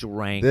 I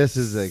drank This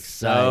is so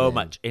exciting.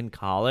 much. In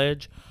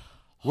college,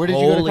 Where did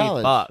you go to Holy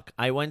college? fuck!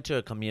 I went to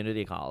a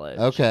community college.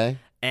 Okay.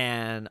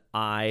 And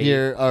I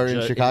Here or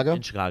in Chicago?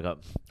 In Chicago,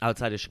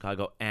 outside of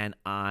Chicago, and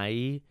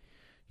I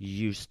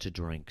used to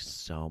drink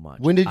so much.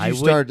 When did you I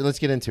start? Let's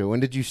get into it. When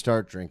did you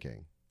start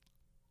drinking?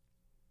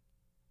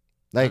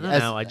 Like, I don't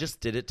know. I just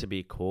did it to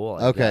be cool.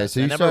 I Okay, guess. so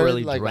you I never started,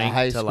 really like, drank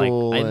high to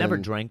school I never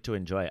and- drank to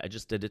enjoy it. I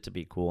just did it to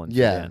be cool and fit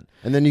yeah, in.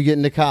 and then you get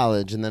into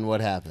college, and then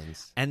what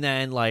happens? And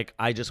then like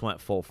I just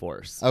went full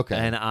force. Okay.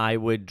 And I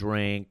would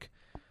drink,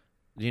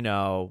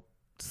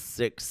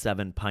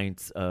 6-7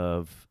 pints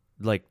of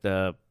like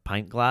the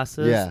pint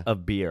glasses Yeah.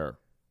 of beer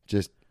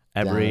Just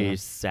every Yeah.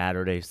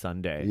 Saturday,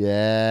 Sunday.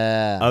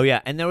 yeah. Oh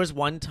yeah, and there was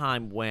one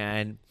time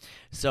when,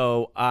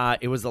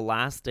 it was the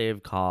last day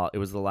of college. It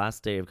was the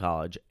last day of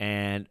college,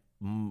 and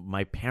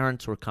my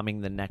parents were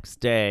coming the next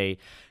day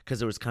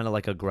because it was kind of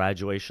like a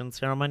graduation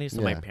ceremony. So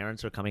my Yeah.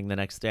 parents were coming the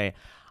next day.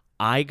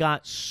 I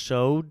got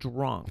so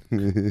drunk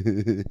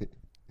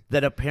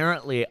that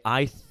apparently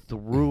I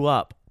threw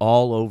up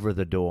all over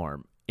the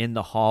dorm, in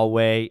the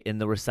hallway, in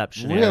the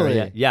reception Really?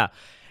 area. Yeah.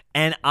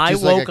 And I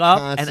Just woke like a up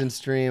constant and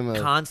stream of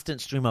constant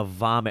stream of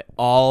vomit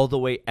all the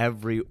way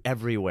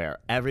everywhere.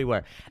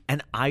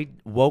 And I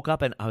woke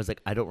up and I was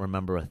like, I don't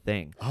remember a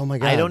thing. Oh my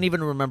God. I don't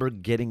even remember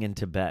getting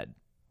into bed.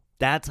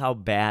 That's how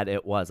bad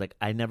it was. Like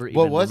I never even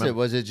What was remember-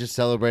 it? Was it just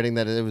celebrating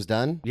that it was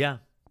done? Yeah.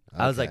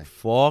 I was Okay. like,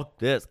 fuck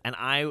this.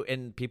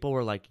 And people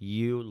were like,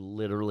 you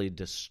literally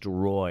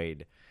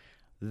destroyed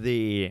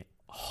the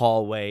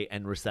hallway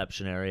and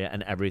reception area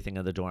and everything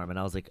in the dorm. And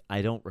I was like,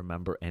 I don't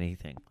remember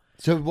anything.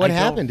 So what I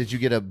don't- happened? Did you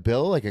get a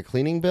bill, like a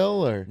cleaning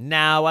bill, or?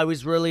 Now I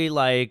was really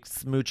like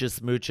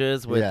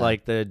smooches with Yeah.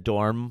 like the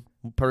dorm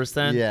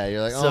person. Yeah,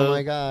 you're like, So, oh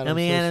my God, I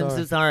mean, I'm I'm so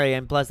so sorry,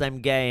 and plus I'm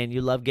gay, and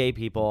you love gay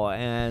people,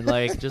 and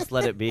like just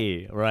let it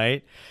be,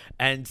 right?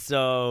 And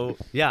so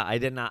yeah, I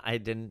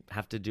didn't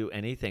have to do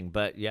anything,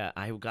 but yeah,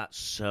 I got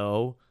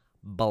so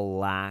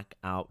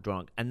blackout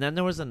drunk. And then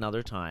there was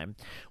another time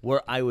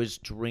where I was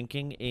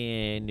drinking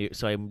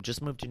so I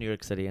just moved to New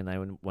York City, and I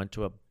went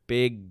to a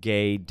big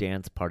gay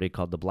dance party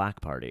called the Black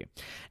Party.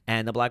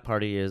 And the Black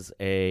Party is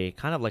a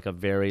kind of like a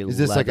very Is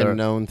this like a leather-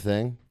 known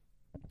thing?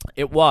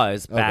 It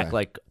was back Okay.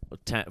 like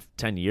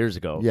 10 years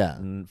ago. Yeah.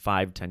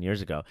 5-10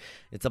 years ago.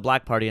 It's a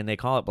black party, and they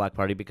call it Black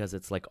Party because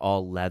it's like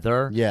all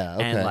leather. Yeah,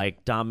 okay. And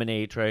like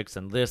dominatrix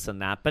and this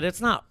and that. But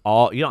it's not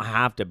all, you don't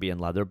have to be in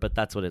leather, but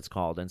that's what it's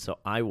called. And so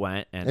I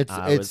went, and It's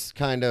I was it's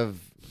kind of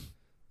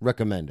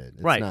recommended.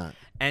 It's right. not.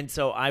 And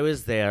so I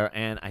was there,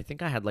 and I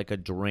think I had like a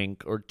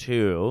drink or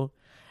two.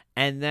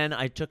 And then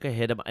I took a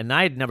hit of, and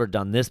I had never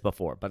done this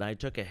before, but I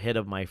took a hit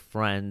of my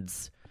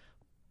friend's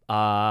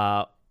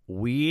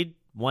weed,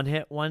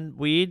 one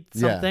weed,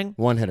 something. Yeah.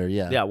 One hitter,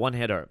 yeah. Yeah, one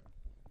hitter.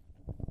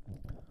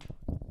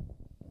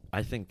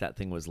 I think that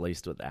thing was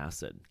laced with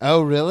acid.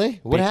 Oh, really?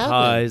 What happened?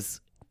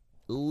 Because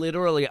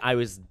literally I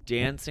was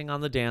dancing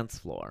on the dance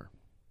floor.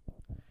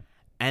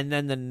 And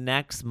then the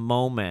next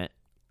moment,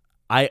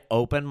 I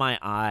open my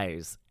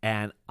eyes,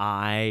 and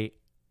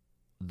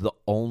the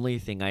only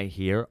thing I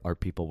hear are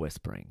people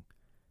whispering.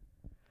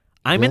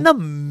 I'm in the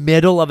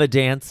middle of a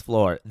dance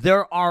floor.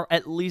 There are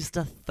at least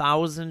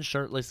 1,000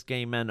 shirtless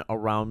gay men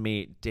around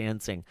me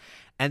dancing.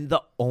 And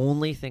the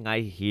only thing I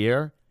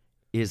hear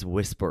is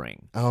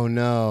whispering. Oh,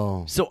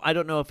 no. So I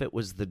don't know if it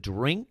was the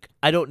drink.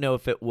 I don't know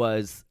if it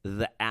was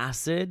the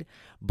acid.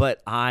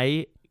 But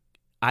I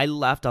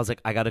left. I was like,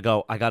 I gotta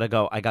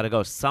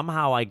go.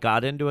 Somehow I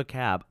got into a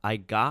cab. I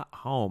got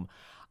home.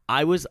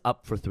 I was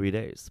up for 3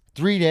 days.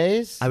 3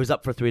 days? I was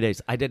up for 3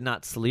 days. I did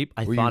not sleep.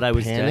 I Were thought you I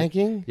was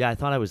panicking? dead. Yeah, I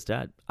thought I was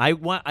dead. I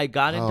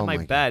got into Oh my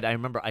my bed. I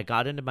remember I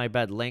got into my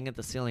bed, laying at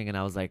the ceiling, and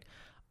I was like,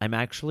 I'm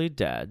actually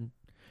dead.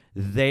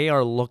 They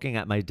are looking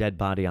at my dead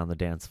body on the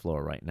dance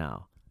floor right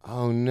now.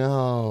 Oh,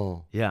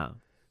 no. Yeah.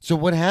 So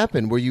what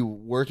happened? Were you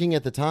working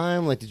at the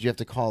time? Like, did you have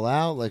to call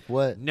out? Like,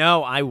 what?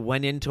 No, I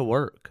went into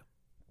work.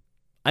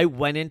 I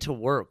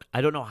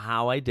don't know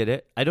how I did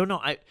it. I don't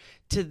know.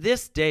 To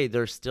this day,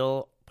 there's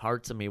still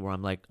parts of me where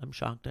I'm like, I'm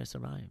shocked I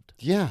survived.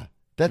 Yeah.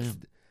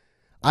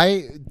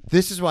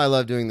 This is why I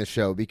love doing the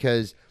show,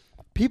 because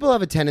people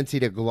have a tendency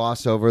to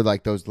gloss over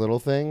like those little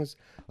things.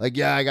 Like,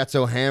 yeah, I got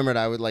so hammered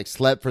I would like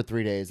slept for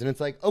 3 days. And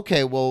it's like,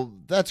 okay, well,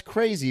 that's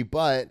crazy,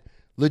 but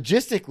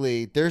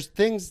logistically, there's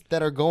things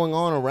that are going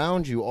on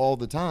around you all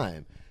the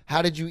time.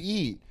 How did you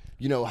eat?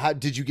 How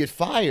did you get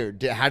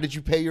fired? How did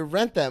you pay your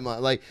rent that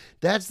month? Like,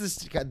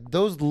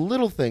 those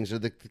little things are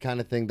the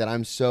kind of thing that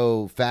I'm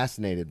so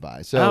fascinated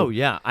by. So, Oh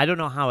yeah, I don't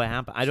know how it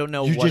happened. I don't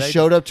know. you what just I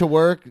showed up to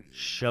work,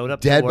 showed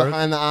up dead to work,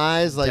 behind the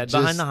eyes, like dead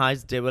just behind the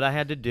eyes, did what I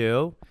had to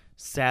do,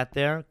 sat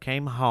there,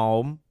 came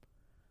home,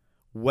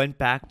 went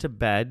back to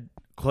bed,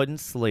 couldn't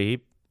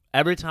sleep.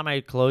 Every time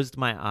I closed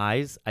my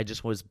eyes, I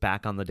just was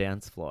back on the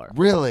dance floor.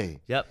 Really?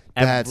 Yep.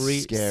 That's Every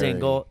scary.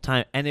 single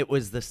time. And it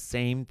was the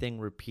same thing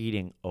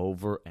repeating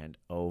over and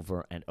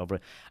over and over.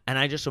 And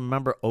I just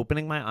remember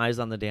opening my eyes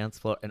on the dance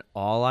floor, and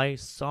all I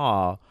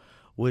saw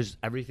was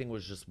everything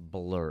was just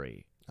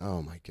blurry.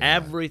 Oh my god!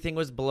 Everything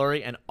was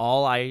blurry, and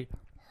all I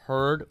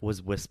heard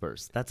was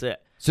whispers. That's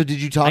it. So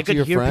did you talk I to could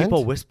your hear friend?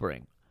 people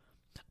whispering.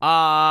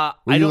 I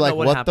Were you don't like, know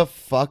what what happened. the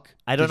fuck?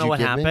 I don't did know you what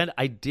give me? happened.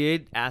 I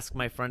did ask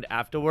my friend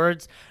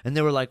afterwards, and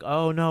they were like,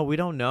 "Oh no, we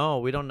don't know.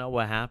 We don't know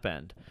what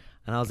happened."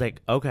 And I was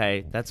like,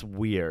 "Okay, that's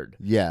weird."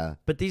 Yeah.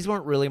 But these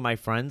weren't really my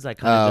friends. I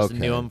kind of just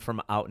knew okay. them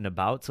from out and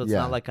about, so it's Yeah.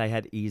 not like I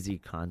had easy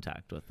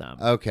contact with them.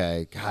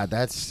 Okay. God,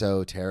 that's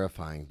so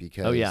terrifying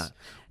because. Oh yeah.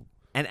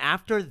 And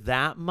after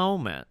that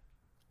moment,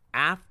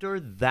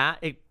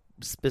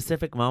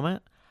 specific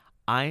moment,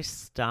 I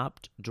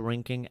stopped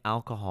drinking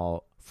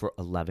alcohol for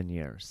 11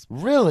 years.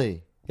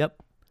 Really?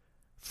 Yep.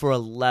 For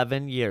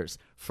 11 years.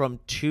 From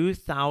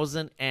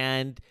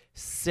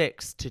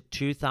 2006 to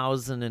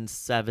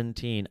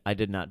 2017, I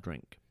did not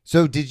drink.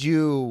 So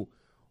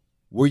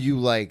were you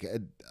like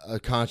a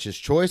conscious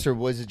choice, or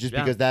was it just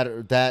Yeah. because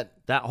that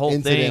whole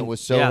incident thing was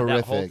so yeah,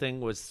 horrific? That whole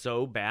thing was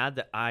so bad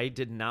that I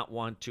did not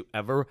want to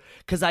ever,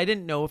 because I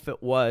didn't know if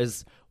it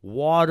was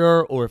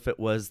water or if it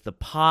was the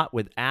pot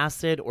with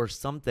acid or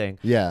something.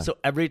 Yeah. So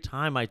every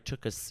time I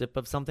took a sip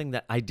of something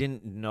that I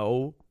didn't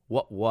know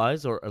what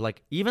was, or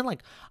like even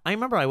like I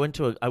remember I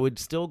would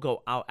still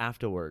go out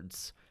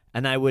afterwards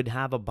and I would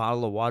have a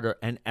bottle of water,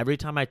 and every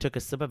time I took a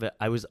sip of it,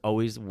 I was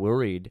always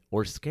worried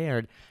or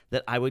scared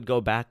that I would go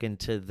back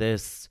into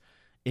this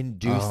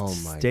induced Oh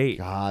my state.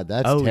 God,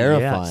 that's Yeah.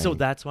 terrifying. So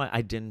that's why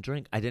I didn't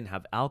drink. I didn't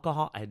have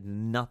alcohol. I had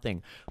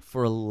nothing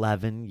for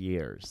 11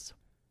 years.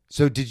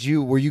 So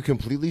were you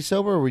completely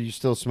sober, or were you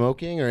still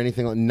smoking or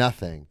anything?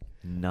 Nothing.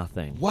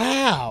 Nothing.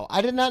 Wow,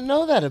 I did not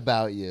know that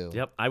about you.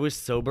 Yep. I was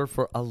sober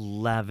for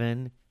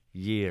 11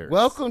 years.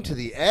 Welcome to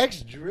the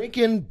Ex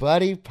Drinking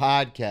Buddy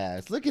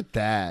podcast. Look at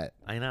that.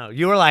 I know.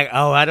 You were like,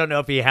 oh, I don't know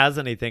if he has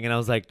anything. And I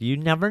was like, you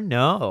never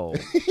know.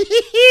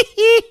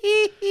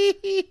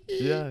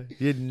 Yeah.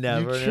 You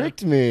never You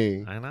tricked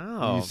me. I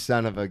know. You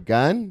son of a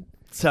gun.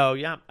 So,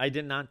 yeah, I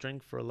did not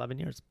drink for 11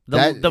 years.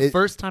 That- The it-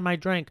 first time I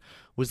drank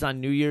was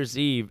on New Year's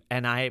Eve,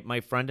 and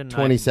my friend and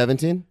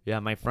 2017? Yeah,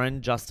 my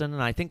friend Justin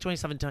and I think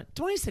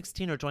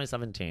 2016 or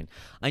 2017.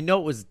 I know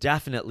it was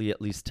definitely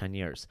at least 10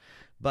 years.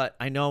 But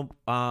I know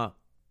I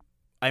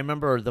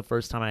remember the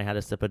first time I had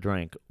a sip of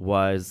drink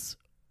was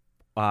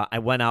I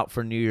went out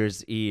for New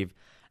Year's Eve,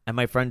 and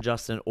my friend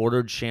Justin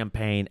ordered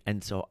champagne,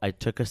 and so I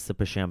took a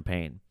sip of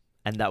champagne,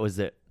 and that was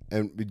it.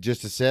 And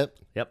just a sip?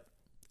 Yep.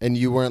 And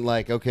you weren't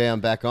like, okay,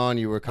 I'm back on.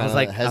 You were kind of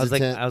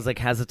hesitant. I was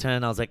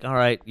hesitant. I was like, all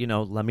right,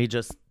 let me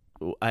just.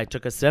 I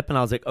took a sip and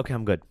I was like, okay,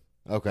 I'm good,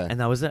 Okay. and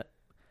that was it.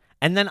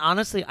 And then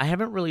honestly, I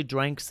haven't really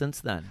drank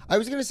since then. I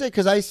was going to say,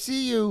 because I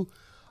see you,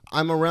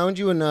 I'm around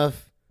you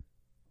enough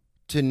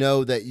to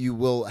know that you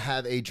will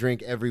have a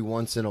drink every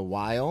once in a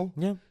while.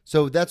 Yeah.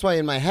 So that's why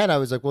in my head I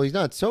was like, well, he's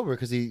not sober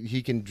because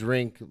he can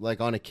drink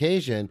like on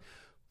occasion.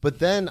 But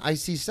then I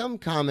see some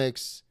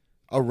comics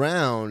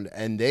around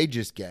and they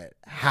just get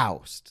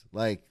housed.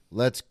 Like,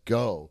 let's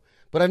go.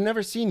 But I've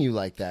never seen you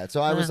like that.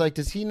 So I was like,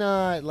 does he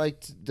not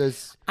like,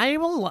 does. I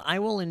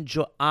will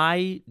enjoy.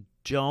 I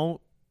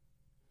don't.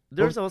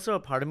 There's also a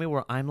part of me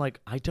where I'm like,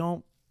 I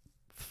don't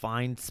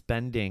find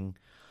spending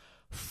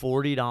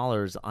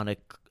 $40 on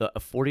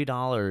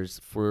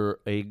 $40 for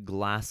a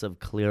glass of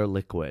clear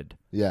liquid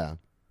Yeah,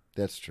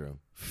 that's true.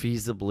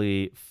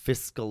 fiscally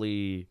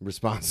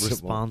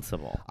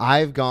responsible.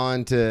 I've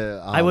gone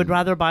to. I would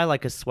rather buy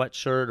like a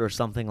sweatshirt or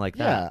something like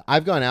Yeah, that.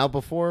 I've gone out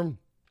before.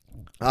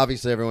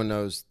 Obviously, everyone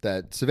knows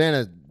that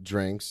Savannah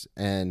drinks,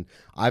 and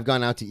I've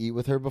gone out to eat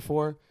with her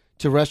before.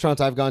 To restaurants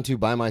I've gone to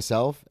by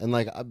myself, and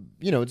like,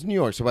 it's New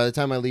York, so by the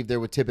time I leave there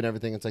with tip and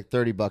everything, it's like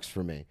 $30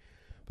 for me.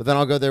 But then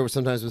I'll go there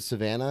sometimes with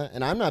Savannah,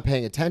 and I'm not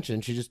paying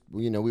attention. She just,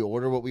 we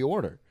order what we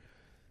order,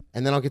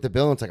 and then I'll get the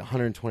bill, and it's like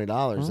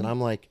 $120, and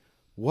I'm like,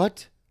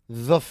 what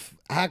the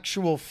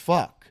actual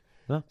fuck?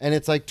 Yeah. And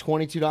it's like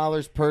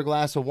 $22 per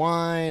glass of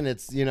wine.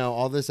 It's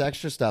all this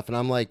extra stuff, and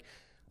I'm like,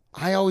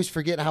 I always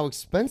forget how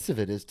expensive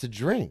it is to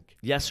drink.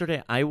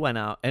 Yesterday I went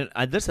out,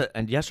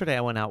 and yesterday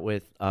I went out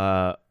with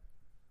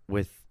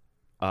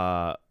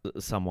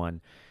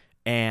someone,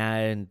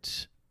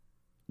 and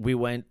we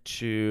went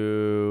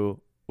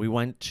to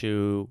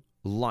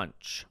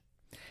lunch,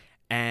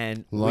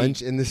 and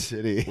Lunch in the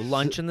city.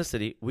 lunch in the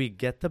city. We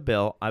get the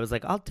bill. I was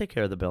like, I'll take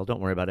care of the bill.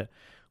 Don't worry about it.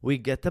 We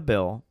get the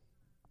bill,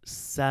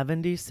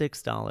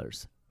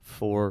 $76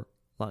 for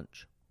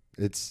lunch.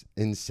 It's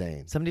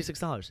insane.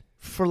 $76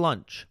 for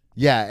lunch.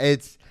 Yeah,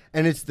 it's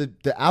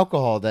the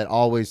alcohol that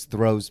always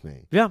throws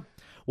me. Yeah.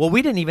 Well,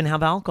 we didn't even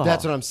have alcohol.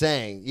 That's what I'm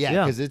saying. Yeah,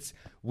 Yeah. because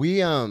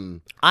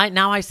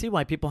I see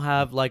why people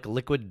have like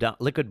liquid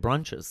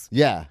brunches,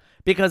 yeah.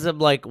 because of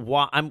like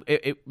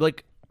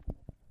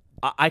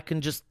I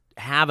can just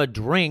have a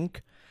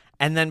drink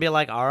and then be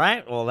like, all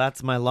right, well,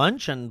 that's my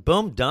lunch, and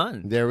boom,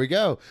 done. There we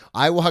go.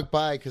 I walk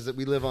by because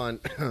we live on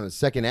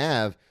 2nd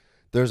Ave.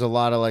 There's a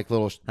lot of like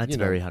little. That's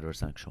very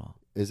heterosexual.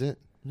 Is it?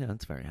 Yeah,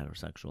 it's very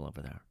heterosexual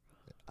over there.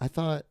 I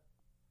thought.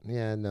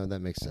 Yeah, no, that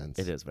makes sense.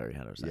 It is very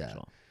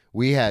heterosexual.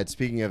 We had,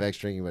 speaking of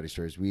ex-drinking buddy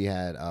stories, we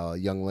had a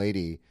young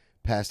lady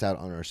passed out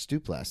on our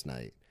stoop last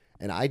night,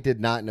 and I did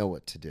not know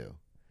what to do.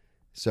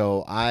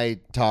 So I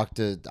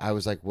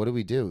was like, what do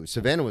we do?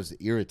 Savannah was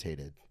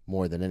irritated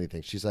more than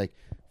anything. She's like,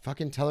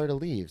 fucking tell her to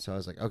leave. So I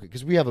was like, okay,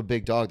 because we have a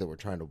big dog that we're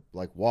trying to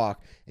like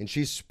walk, and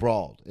she's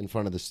sprawled in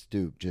front of the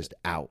stoop, just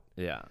out.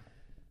 Yeah.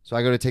 So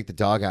I go to take the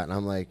dog out, and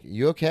I'm like,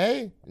 you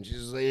okay? And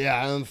she's like,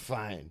 yeah, I'm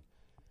fine.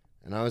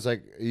 And I was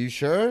like, are you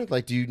sure?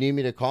 Like, do you need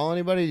me to call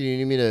anybody? Do you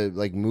need me to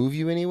like move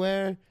you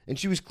anywhere? And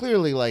she was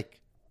clearly like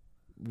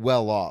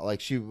well off.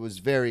 Like she was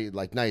very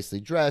like nicely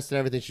dressed and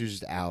everything. She was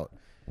just out.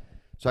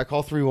 So I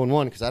call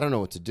 311 because I don't know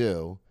what to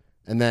do.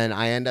 And then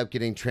I end up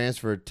getting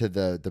transferred to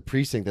the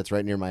precinct that's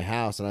right near my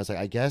house. And I was like,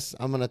 I guess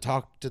I'm going to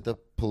talk to the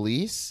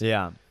police.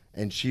 Yeah.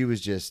 And she was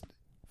just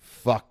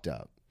fucked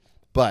up.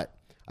 But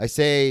I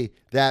say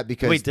that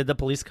because... Wait, did the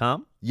police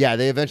come? Yeah,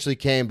 they eventually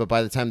came. But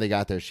by the time they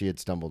got there, she had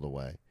stumbled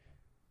away.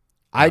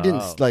 I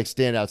didn't like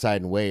stand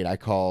outside and wait. I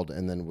called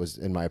and then was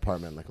in my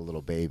apartment like a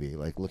little baby,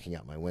 like looking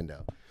out my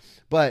window.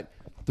 But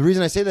the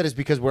reason I say that is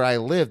because where I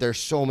live, there's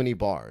so many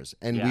bars.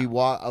 And we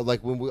walk,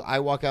 like I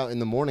walk out in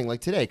the morning,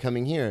 like today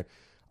coming here,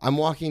 I'm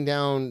walking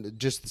down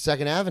just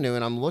 2nd Avenue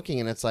and I'm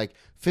looking and it's like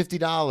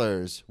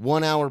 $50,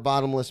 1 hour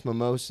bottomless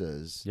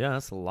mimosas. Yeah,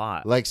 that's a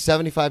lot. Like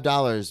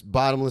 $75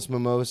 bottomless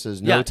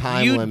mimosas, no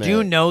time limit.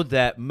 You do know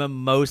that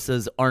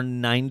mimosas are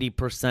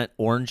 90%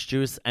 orange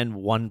juice and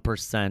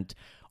 1%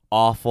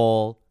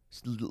 awful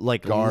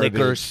like Garbage.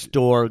 liquor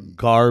store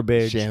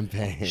garbage.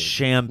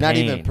 Champagne. Not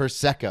even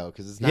Prosecco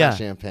because it's not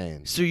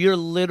champagne. So you're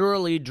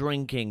literally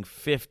drinking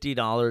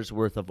 $50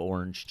 worth of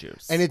orange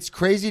juice. And it's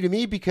crazy to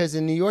me because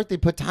in New York, they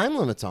put time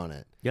limits on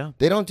it. Yeah.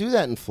 They don't do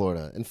that in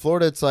Florida. In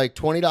Florida, it's like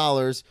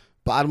 $20,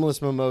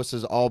 bottomless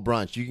mimosas, all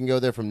brunch. You can go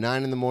there from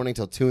 9 in the morning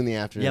till 2 in the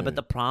afternoon. Yeah, but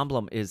the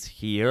problem is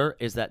here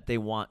is that they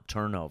want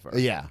turnover.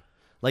 Yeah.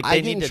 Like I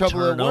they get need in to trouble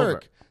turn at work.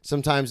 over.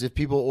 Sometimes if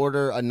people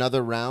order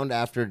another round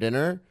after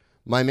dinner,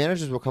 my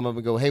managers will come up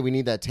and go, hey, we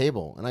need that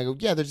table. And I go,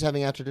 yeah, they're just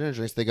having after dinner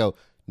drinks. They go,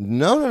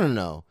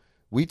 no.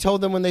 We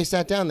told them when they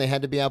sat down they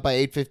had to be out by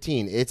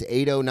 8:15. It's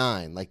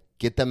 8:09. Like,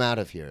 get them out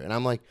of here. And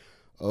I'm like,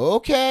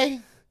 okay.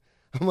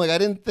 I'm like, I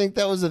didn't think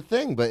that was a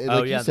thing. But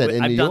like you said,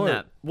 in I've New done York.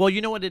 that. Well,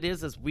 you know what it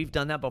is we've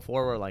done that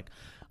before where like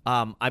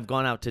I've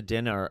gone out to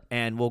dinner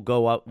and we'll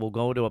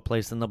go to a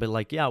place and they'll be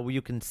like, yeah, well,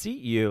 you can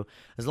seat you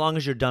as long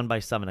as you're done by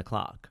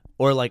 7:00.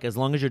 Or like as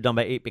long as you're done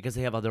by 8 because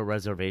they have other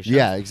reservations.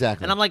 Yeah,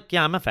 exactly. And I'm like,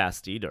 yeah, I'm a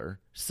fast eater.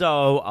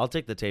 So I'll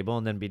take the table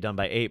and then be done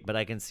by 8. But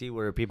I can see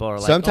where people are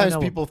like, sometimes oh,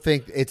 no. people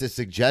think it's a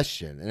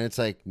suggestion. And it's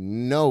like,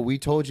 no, we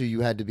told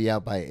you had to be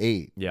out by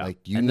 8. Yeah.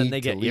 Like, you and need then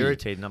they to get leave.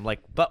 irritated. And I'm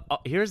like, but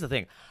here's the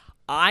thing.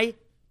 I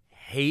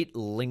hate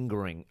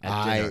lingering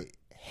at dinner.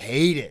 I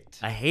hate it.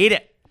 I hate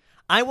it.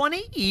 I want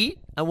to eat.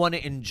 I want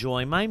to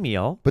enjoy my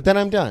meal. But then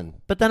I'm done.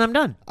 But then I'm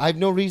done. I have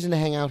no reason to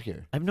hang out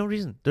here. I have no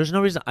reason. There's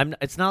no reason.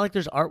 It's not like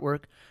there's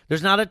artwork.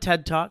 There's not a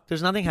TED Talk.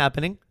 There's nothing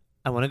happening.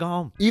 I want to go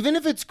home. Even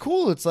if it's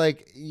cool, it's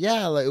like,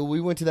 yeah, like we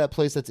went to that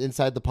place that's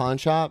inside the pawn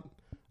shop.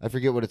 I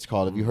forget what it's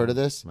called. Have you heard of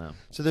this? No.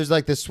 So there's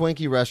like this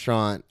swanky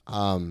restaurant.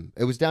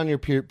 It was down near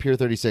Pier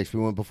 36.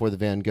 We went before the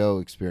Van Gogh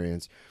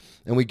experience.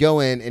 And we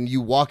go in and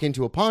you walk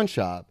into a pawn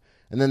shop.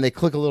 And then they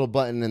click a little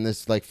button and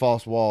this like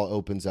false wall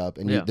opens up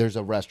and there's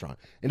a restaurant.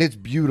 And it's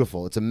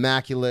beautiful. It's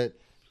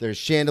immaculate. There's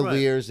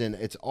chandeliers and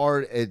it's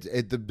art.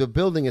 The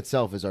building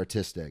itself is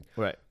artistic.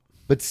 Right.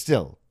 But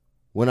still,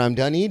 when I'm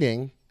done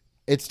eating,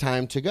 it's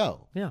time to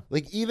go. Yeah.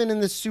 Like even in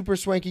this super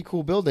swanky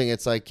cool building,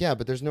 it's like, yeah,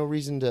 but there's no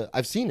reason to.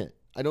 I've seen it.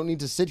 I don't need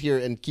to sit here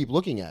and keep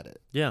looking at it.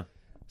 Yeah.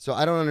 So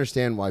I don't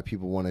understand why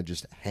people want to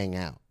just hang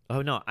out.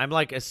 Oh no! I'm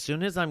like, as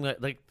soon as I'm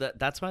like,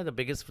 that's why the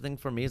biggest thing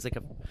for me is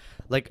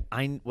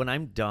when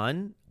I'm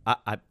done,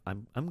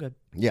 I'm good.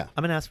 Yeah.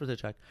 I'm gonna ask for the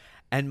check.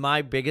 And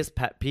my biggest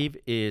pet peeve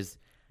is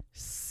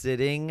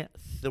sitting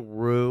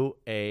through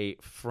a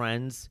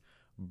friend's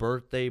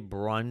birthday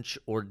brunch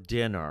or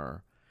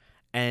dinner,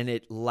 and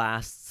it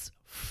lasts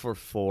for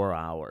 4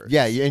 hours.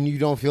 Yeah, and you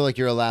don't feel like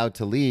you're allowed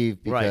to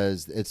leave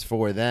because it's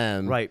for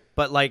them. Right.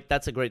 But like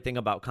that's a great thing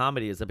about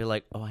comedy is they'll be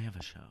like, oh, I have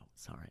a show.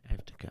 Sorry, I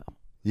have to go.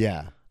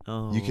 Yeah.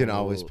 Oh, you can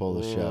always pull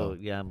the show.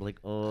 Yeah, I'm like,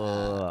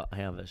 oh, I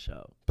have a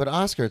show. But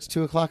Oscar, it's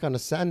 2:00 on a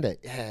Sunday.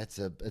 Yeah, it's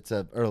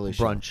a early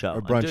brunch show. Or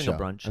I'm brunch doing show. a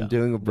brunch show. I'm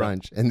doing a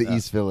brunch in the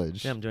East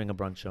Village. Yeah, I'm doing a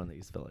brunch show in the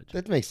East Village.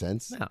 That makes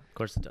sense. Yeah, of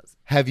course it does.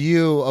 Have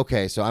you?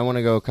 Okay, so I want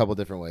to go a couple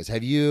different ways.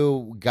 Have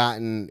you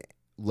gotten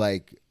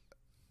like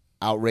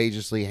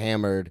outrageously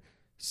hammered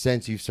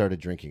since you've started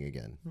drinking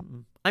again?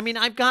 Mm-mm. I mean,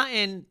 I've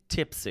gotten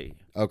tipsy.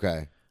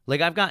 Okay. Like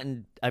I've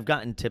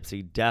gotten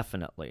tipsy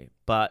definitely,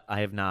 but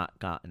I have not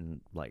gotten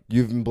like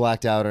You've been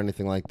blacked out or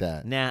anything like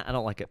that? Nah, I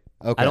don't like it.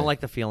 Okay. I don't like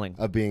the feeling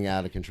Of being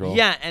out of control?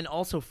 Yeah, and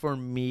also for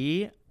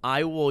me,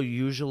 I will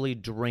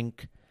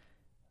drink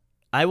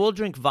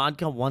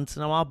vodka once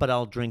in a while, but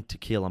I'll drink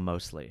tequila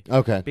mostly.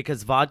 Okay.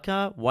 Because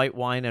vodka, white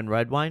wine, and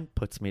red wine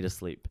puts me to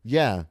sleep.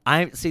 Yeah.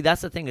 I see.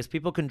 That's the thing is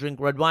people can drink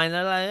red wine,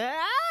 they're like,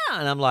 ah!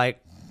 And I'm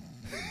like,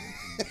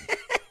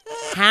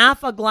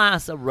 half a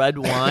glass of red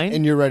wine,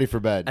 And you're ready for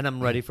bed. and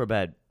I'm ready for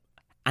bed.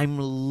 I'm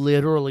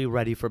literally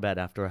ready for bed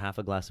after a half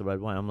a glass of red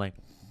wine. I'm like,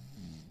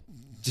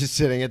 Just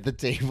sitting at the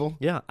table.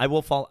 Yeah, I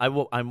will fall.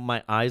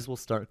 My eyes will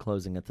start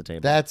closing at the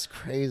table. That's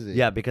crazy.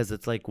 Yeah, because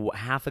it's like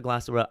half a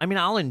glass of red. I mean,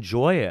 I'll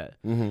enjoy it,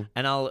 Mm-hmm.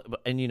 and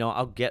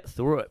I'll get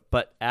through it.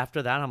 But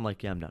after that, I'm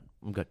like, yeah, I'm done.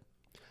 I'm good.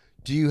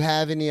 Do you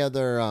have any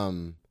other?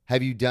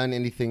 Have you done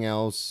anything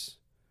else?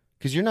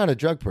 Because you're not a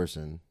drug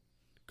person,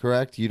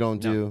 correct? You don't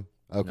do.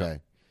 Okay. No.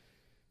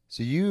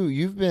 So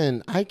you've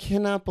been. I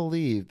cannot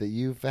believe that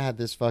you've had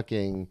this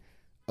fucking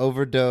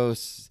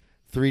overdose,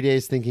 3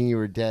 days thinking you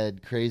were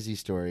dead, crazy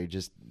story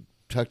just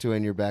tucked away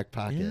in your back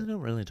pocket. Yeah, I don't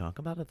really talk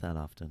about it that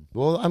often.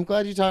 Well, I'm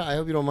glad you talk. I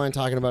hope you don't mind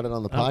talking about it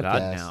on the Oh podcast.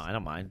 God, no, I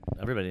don't mind.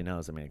 Everybody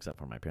knows. I mean, except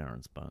for my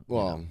parents, but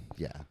Well,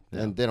 yeah.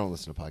 Yeah. And they don't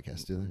listen to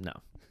podcasts, do they? no.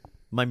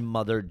 My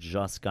mother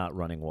just got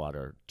running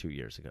water 2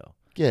 years ago.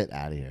 Get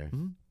out of here.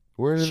 Mhm.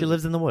 Where She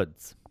lives in the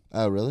woods,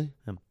 Oh, really?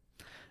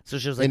 so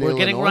she was like, In "We're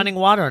getting Illinois? running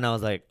water," and I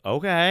was like,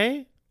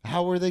 "Okay."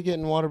 How were they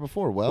getting water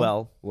before?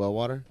 Well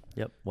water.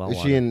 Yep. Well, Is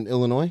she in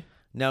Illinois?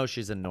 No,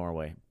 she's in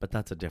Norway, but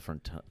that's a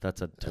different.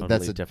 That's a totally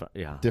That's a different.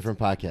 Yeah, Different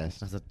podcast.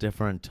 that's a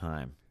different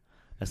time.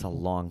 That's a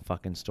long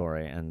fucking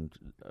story, and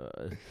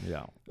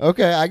yeah,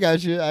 Okay, I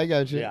got you.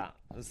 yeah.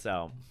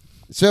 So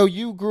So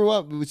you grew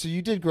up. So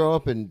you did grow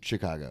up in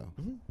Chicago.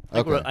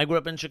 Okay. I grew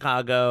up in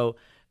Chicago,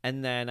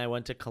 and then I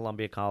went to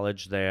Columbia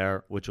College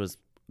there, which was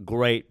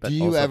great. But Do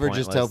you also ever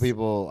just tell pointless.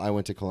 people I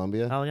went to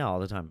Columbia? Oh yeah, all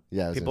the time.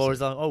 Yeah, I was people gonna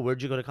always like, "Oh,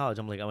 where'd you go to college?"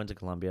 I'm like, "I went to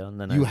Columbia," and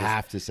then You I just,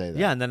 have to say that.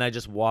 yeah, and then I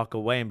just walk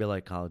away and be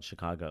like, "College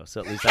Chicago,"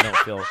 so at least I don't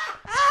feel.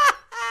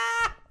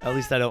 At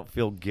least I don't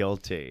feel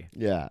guilty.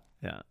 Yeah.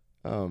 Yeah.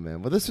 Oh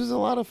man. Well, this was a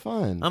lot of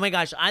fun. Oh my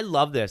gosh, I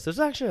love this. There's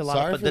actually a lot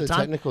Sorry of for fun. the time,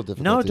 technical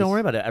difficulties. No, don't worry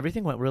about it.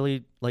 Everything went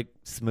really like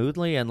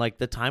smoothly, and like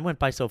the time went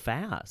by so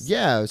fast.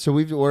 Yeah. So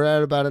we're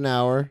at about an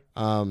hour.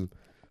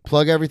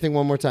 Plug everything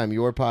one more time.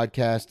 Your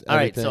podcast. All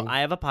right, everything. so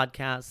I have a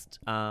podcast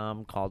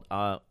called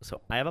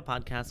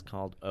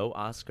Oh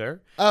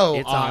Oscar. Oh,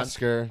 It's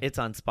Oscar. It's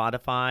on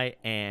Spotify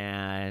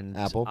and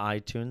Apple?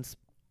 iTunes.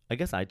 I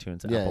guess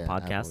iTunes, Yeah, Apple yeah,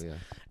 Podcasts. Apple, yeah.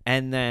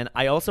 And then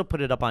I also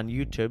put it up on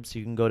YouTube, so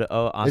you can go to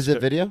Oh Oscar. Is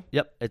it video?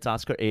 Yep, it's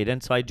Oscar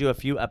Aiden. So I do a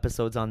few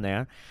episodes on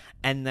there.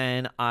 And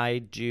then I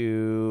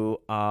do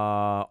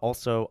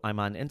also I'm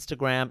on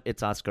Instagram,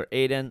 it's Oscar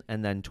Aiden,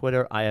 and then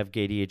Twitter, I have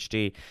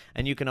GayDHD.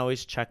 And you can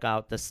always check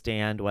out the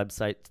Stand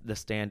website, the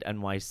Stand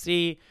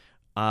NYC.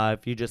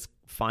 If you just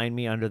find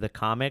me under the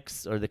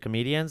comics or the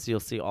comedians, you'll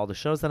see all the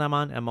shows that I'm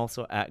on. I'm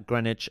also at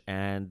Greenwich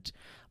and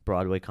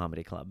Broadway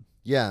Comedy Club.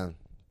 Yeah.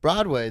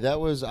 Broadway.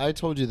 I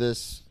told you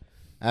this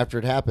after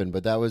it happened,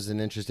 but that was an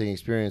interesting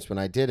experience when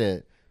I did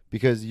it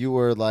because you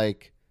were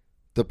like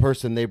the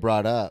person they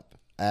brought up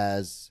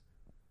as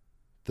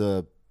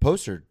the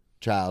poster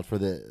child for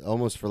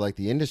almost for like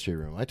the industry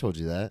room. I told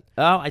you that.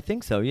 Oh, I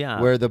think so, yeah.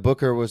 Where the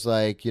booker was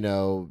like,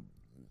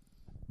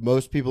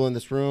 most people in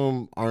this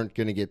room aren't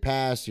going to get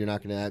passed. You're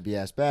not going to be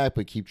asked back,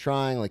 but keep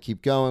trying, like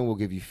keep going. We'll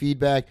give you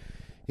feedback.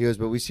 He goes,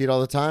 but we see it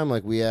all the time.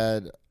 Like we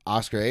had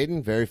Oscar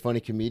Aiden, very funny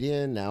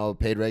comedian, now a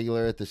paid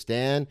regular at the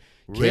Stand.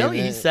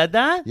 Really? He said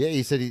that? Yeah,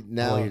 he said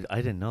I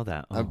didn't know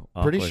that. Oh,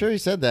 I'm pretty awkward. sure he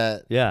said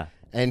that. Yeah.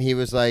 And he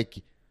was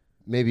like,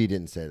 maybe he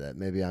didn't say that.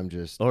 Maybe I'm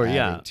just Or, adding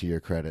yeah. to your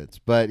credits.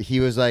 But he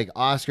was like,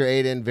 Oscar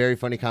Aiden, very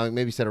funny comic.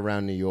 Maybe he said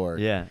around New York.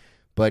 Yeah.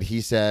 But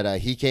he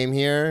said he came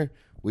here.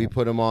 We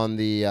put him on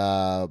the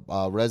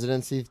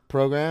residency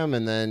program.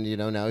 And then,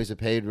 now he's a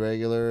paid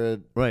regular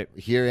Right.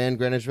 here in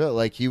Greenwichville.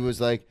 Like, he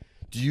was like,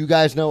 do you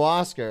guys know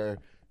Oscar?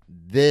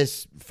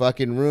 This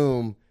fucking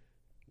room,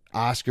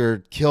 Oscar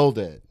killed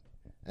it.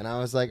 And I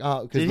was like,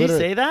 oh. Did he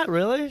say that?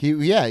 Really?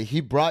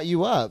 He brought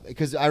you up.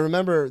 Because I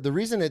remember the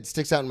reason it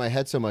sticks out in my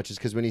head so much is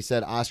because when he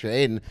said Oscar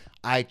Aiden,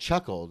 I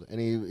chuckled. And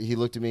he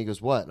looked at me and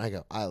goes, what? And I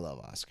go, I love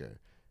Oscar.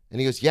 And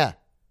he goes, yeah,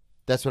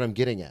 that's what I'm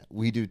getting at.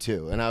 We do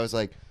too. And I was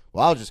like,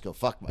 well, I'll just go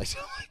fuck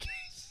myself, I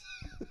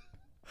guess.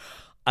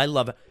 I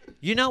love it.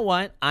 You know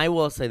what? I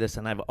will say this,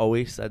 and I've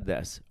always said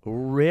this.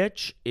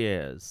 Rich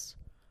is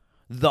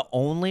the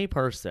only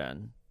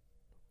person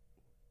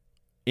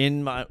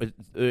in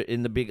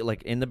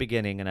the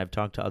beginning, and I've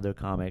talked to other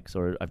comics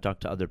or I've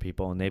talked to other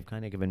people, and they've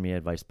kind of given me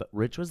advice. But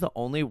Rich was the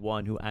only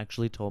one who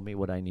actually told me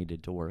what I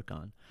needed to work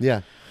on.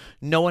 Yeah.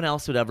 No one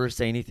else would ever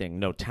say anything.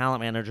 No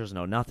talent managers,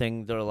 no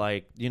nothing. They're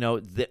like,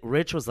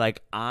 Rich was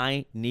like,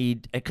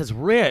 because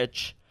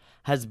Rich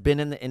has been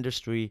in the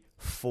industry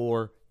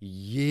for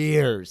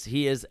years.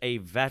 He is a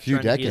veteran. Few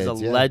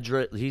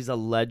decades, He's a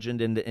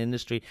legend in the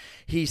industry.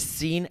 He's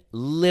seen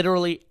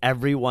literally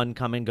everyone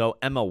come and go.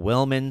 Emma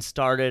Willman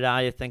started,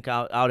 I think,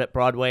 out at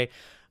Broadway.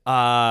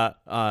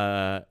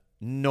 Nori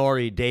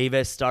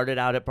Davis started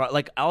out at Broadway.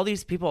 Like all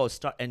these people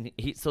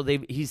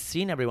he's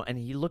seen everyone. And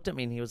he looked at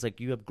me and he was like,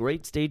 you have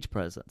great stage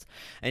presence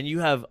and you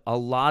have a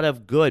lot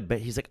of good, but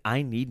he's like,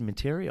 I need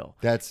material.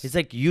 He's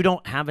like, you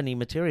don't have any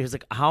material. He's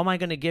like, how am I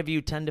going to give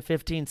you 10 to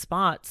 15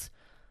 spots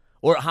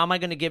Or how am I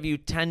going to give you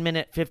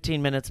 10-minute,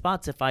 15-minute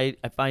spots if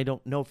I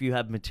don't know if you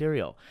have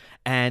material?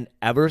 And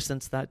ever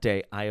since that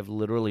day, I have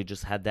literally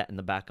just had that in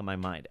the back of my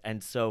mind.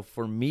 And so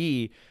for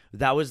me,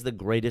 that was the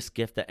greatest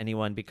gift that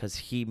anyone, because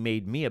he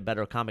made me a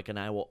better comic. And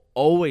I will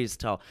always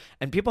tell,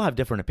 and people have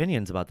different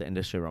opinions about the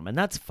industry room, and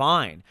that's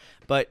fine.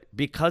 But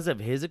because of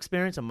his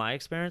experience and my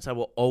experience, I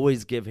will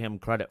always give him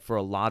credit for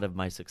a lot of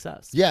my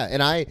success. Yeah,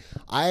 and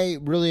I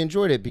really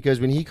enjoyed it, because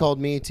when he called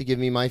me to give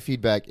me my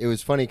feedback, it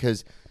was funny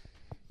because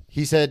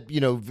he said,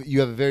 you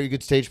have a very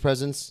good stage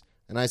presence.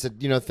 And I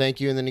said,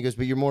 thank you. And then he goes,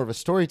 but you're more of a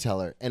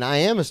storyteller. And I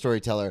am a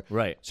storyteller.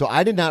 Right. So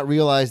I did not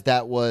realize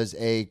that was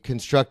a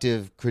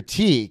constructive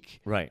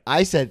critique. Right.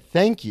 I said,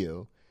 thank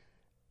you.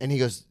 And he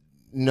goes,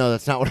 no,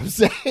 that's not what I'm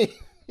saying.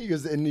 He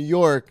goes, in New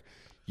York,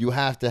 you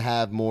have to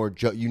have more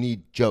you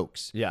need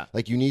jokes. Yeah.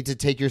 Like, you need to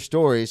take your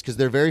stories, because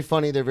they're very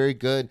funny. They're very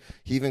good.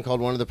 He even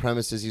called one of the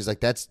premises. He's like,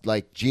 that's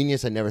like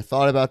genius. I never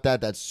thought about that.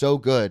 That's so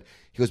good.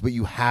 He goes, but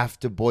you have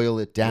to boil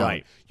it down.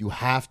 Right. You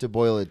have to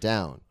boil it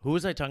down. Who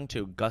was I talking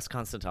to? Gus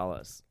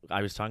Constantalis.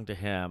 I was talking to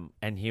him,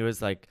 and he was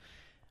like,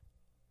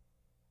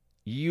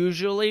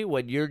 usually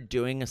when you're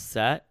doing a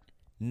set,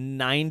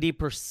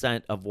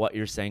 90% of what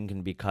you're saying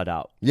can be cut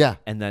out. Yeah.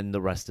 And then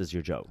the rest is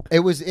your joke. It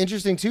was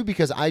interesting, too,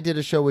 because I did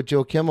a show with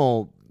Jill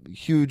Kimmel.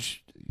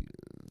 Huge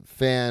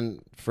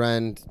fan,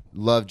 friend,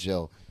 love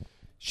Jill.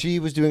 She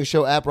was doing a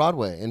show at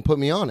Broadway and put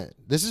me on it.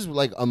 This is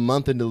like a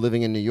month into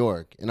living in New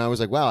York. And I was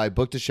like, wow, I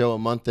booked a show a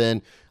month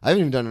in. I haven't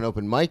even done an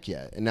open mic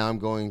yet. And now I'm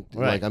going,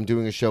 Right. I'm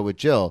doing a show with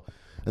Jill.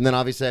 And then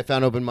obviously I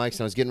found open mics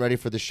and I was getting ready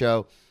for the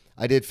show.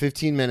 I did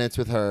 15 minutes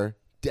with her.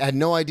 I had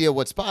no idea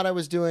what spot I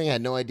was doing. I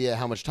had no idea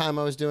how much time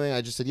I was doing. I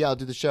just said, yeah, I'll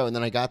do the show. And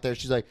then I got there.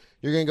 She's like,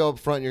 you're going to go up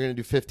front. And you're going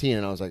to do 15.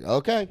 And I was like,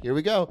 okay, here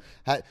we go.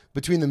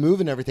 Between the move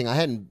and everything, I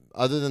hadn't,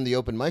 other than the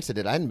open mics I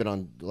did, I hadn't been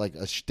on like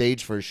a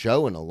stage for a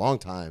show in a long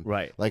time.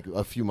 Right. Like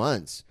a few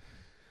months.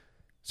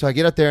 So I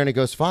get up there and it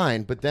goes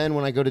fine. But then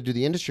when I go to do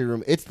the industry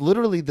room, it's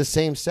literally the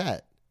same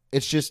set.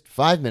 It's just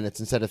 5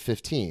 minutes instead of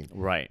 15.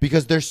 Right.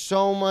 Because there's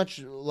so much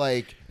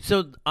like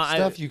So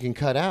stuff you can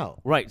cut out.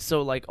 Right.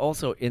 So like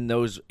also in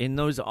those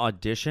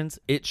auditions,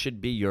 it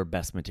should be your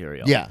best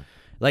material. Yeah.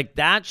 Like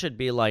that should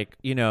be like,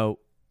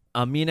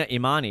 Amina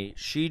Imani,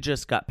 she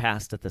just got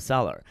passed at the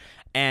Cellar.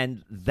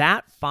 And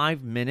that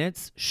 5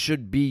 minutes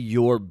should be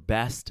your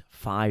best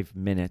 5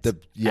 minutes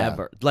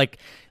ever. Like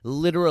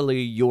literally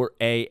your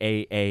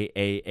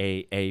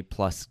A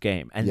plus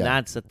game. And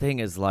that's the thing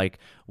is like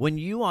when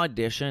you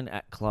audition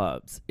at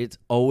clubs, it's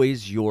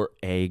always your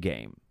A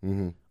game.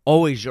 Mm-hmm.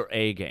 Always your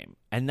A game.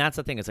 And that's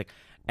the thing. It's like,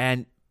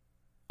 and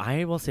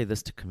I will say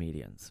this to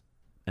comedians,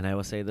 and I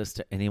will say this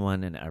to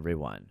anyone and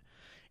everyone.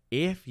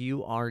 If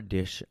you are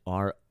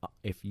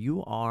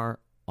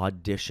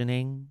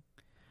auditioning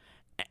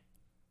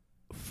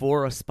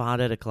for a spot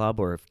at a club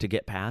or to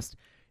get past,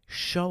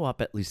 show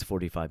up at least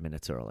 45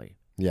 minutes early.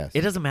 Yes.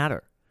 It doesn't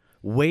matter.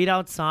 Wait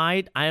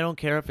outside. I don't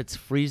care if it's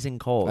freezing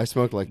cold. I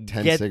smoked like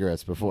 10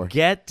 cigarettes before.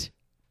 Get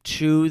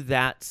to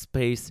that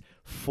space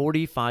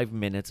 45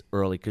 minutes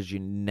early because you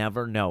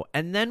never know.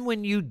 And then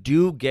when you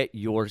do get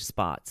your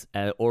spots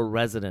or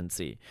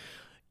residency,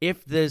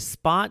 if the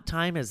spot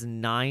time is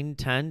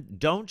 9:10,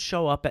 don't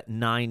show up at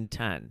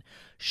 9:10.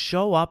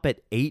 Show up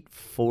at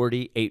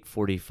 8:40,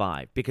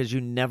 8:45 because you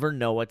never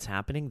know what's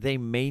happening. They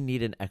may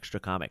need an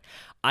extra comic.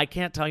 I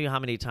can't tell you how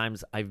many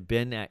times I've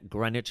been at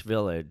Greenwich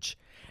Village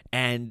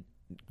and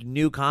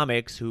new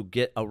comics who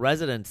get a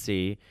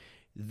residency,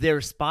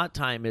 their spot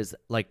time is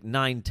like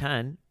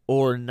 9:10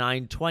 or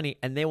 9:20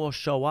 and they will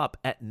show up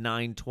at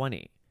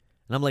 9:20.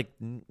 And I'm like,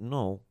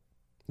 no.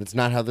 That's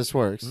not how this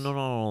works.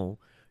 No.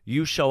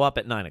 You show up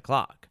at 9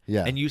 o'clock.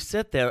 Yeah. And you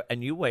sit there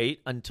and you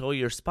wait until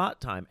your spot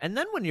time. And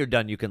then when you're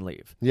done, you can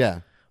leave.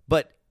 Yeah.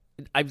 But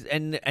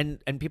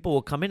and people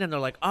will come in and they're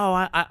like,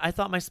 oh, I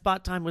thought my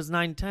spot time was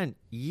 9:10.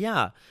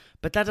 Yeah.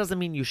 But that doesn't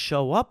mean you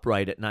show up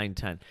right at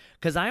 9:10.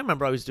 Because I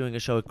remember I was doing a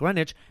show at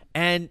Greenwich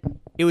and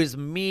it was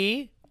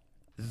me,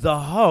 the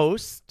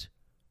host,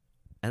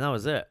 and that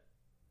was it.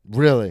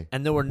 Really?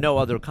 And there were no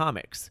other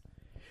comics.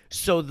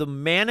 So the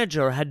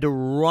manager had to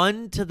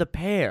run to the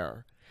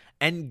pair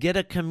and get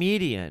a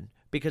comedian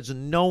because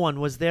no one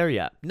was there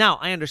yet. Now,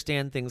 I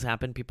understand things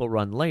happen. People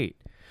run late.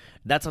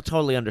 That's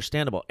totally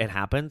understandable. It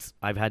happens.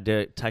 I've had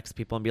to text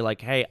people and be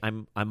like, hey,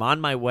 I'm on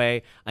my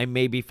way. I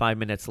may be 5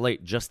 minutes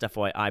late, just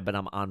FYI, but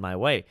I'm on my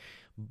way.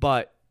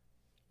 But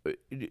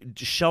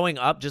showing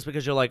up just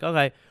because you're like,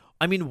 okay.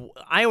 I mean,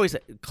 I always say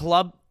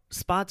club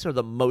spots are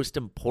the most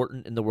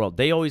important in the world.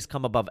 They always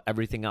come above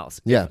everything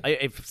else. Yeah.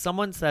 If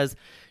someone says,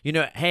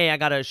 hey, I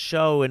got a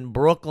show in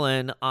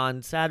Brooklyn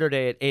on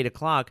Saturday at 8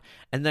 o'clock,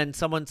 and then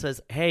someone says,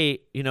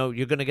 hey, you're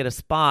going to get a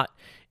spot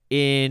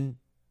in,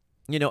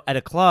 at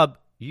a club,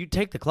 you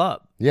take the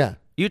club. Yeah.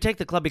 You take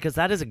the club because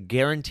that is a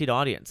guaranteed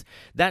audience.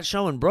 That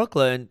show in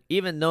Brooklyn,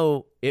 even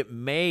though it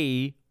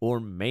may or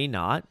may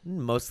not,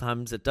 most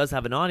times it does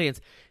have an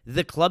audience,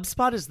 the club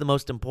spot is the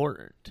most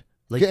important.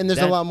 Like and there's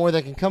a lot more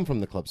that can come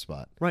from the club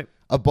spot. Right.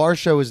 A bar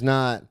show is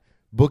not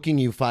booking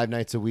you 5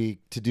 nights a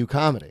week to do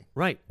comedy.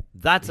 Right.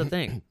 That's the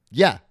thing.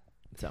 Yeah.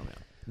 So,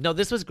 No,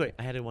 this was great.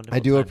 I had a wonderful I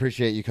do time.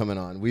 appreciate you coming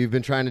on. We've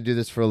been trying to do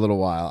this for a little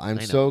while. I'm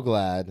I know. so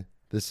glad.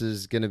 This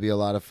is going to be a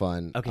lot of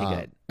fun.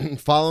 Okay, good.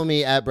 Follow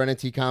me at Brennan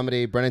T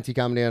Comedy, Brennan T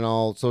Comedy on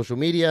all social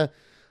media.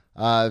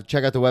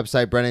 Check out the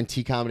website,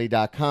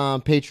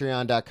 BrennanTComedy.com,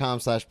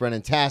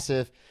 Patreon.com/Brennan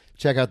Tassif.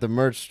 Check out the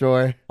merch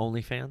store.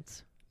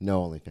 OnlyFans?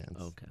 No OnlyFans.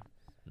 Okay.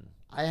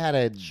 I had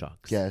a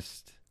Shucks.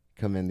 guest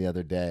come in the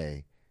other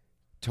day.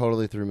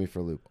 Totally threw me for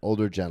a loop.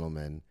 Older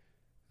gentleman.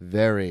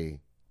 Very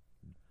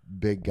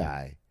big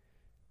guy.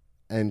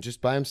 And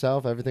just by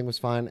himself, everything was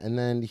fine. And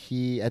then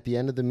he, at the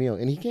end of the meal,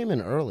 and he came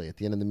in early. At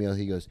the end of the meal,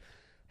 he goes,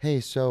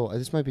 "Hey, so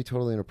this might be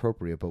totally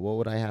inappropriate, but what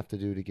would I have to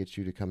do to get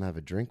you to come have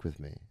a drink with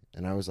me?"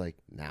 And I was like,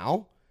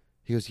 "Now?"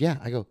 He goes, "Yeah."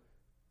 I go,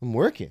 "I'm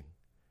working."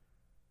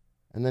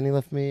 And then he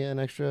left me an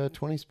extra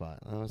 20 spot.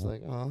 And I was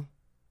like, "Oh,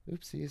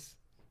 oopsies."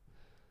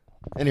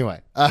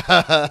 Anyway,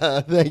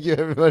 thank you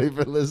everybody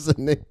for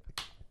listening.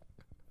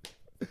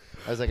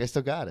 I was like, I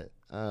still got it.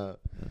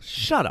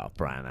 Shut up,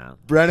 Brian.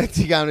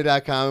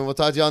 BrennanTComedy.com, and we'll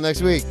talk to y'all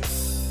next week.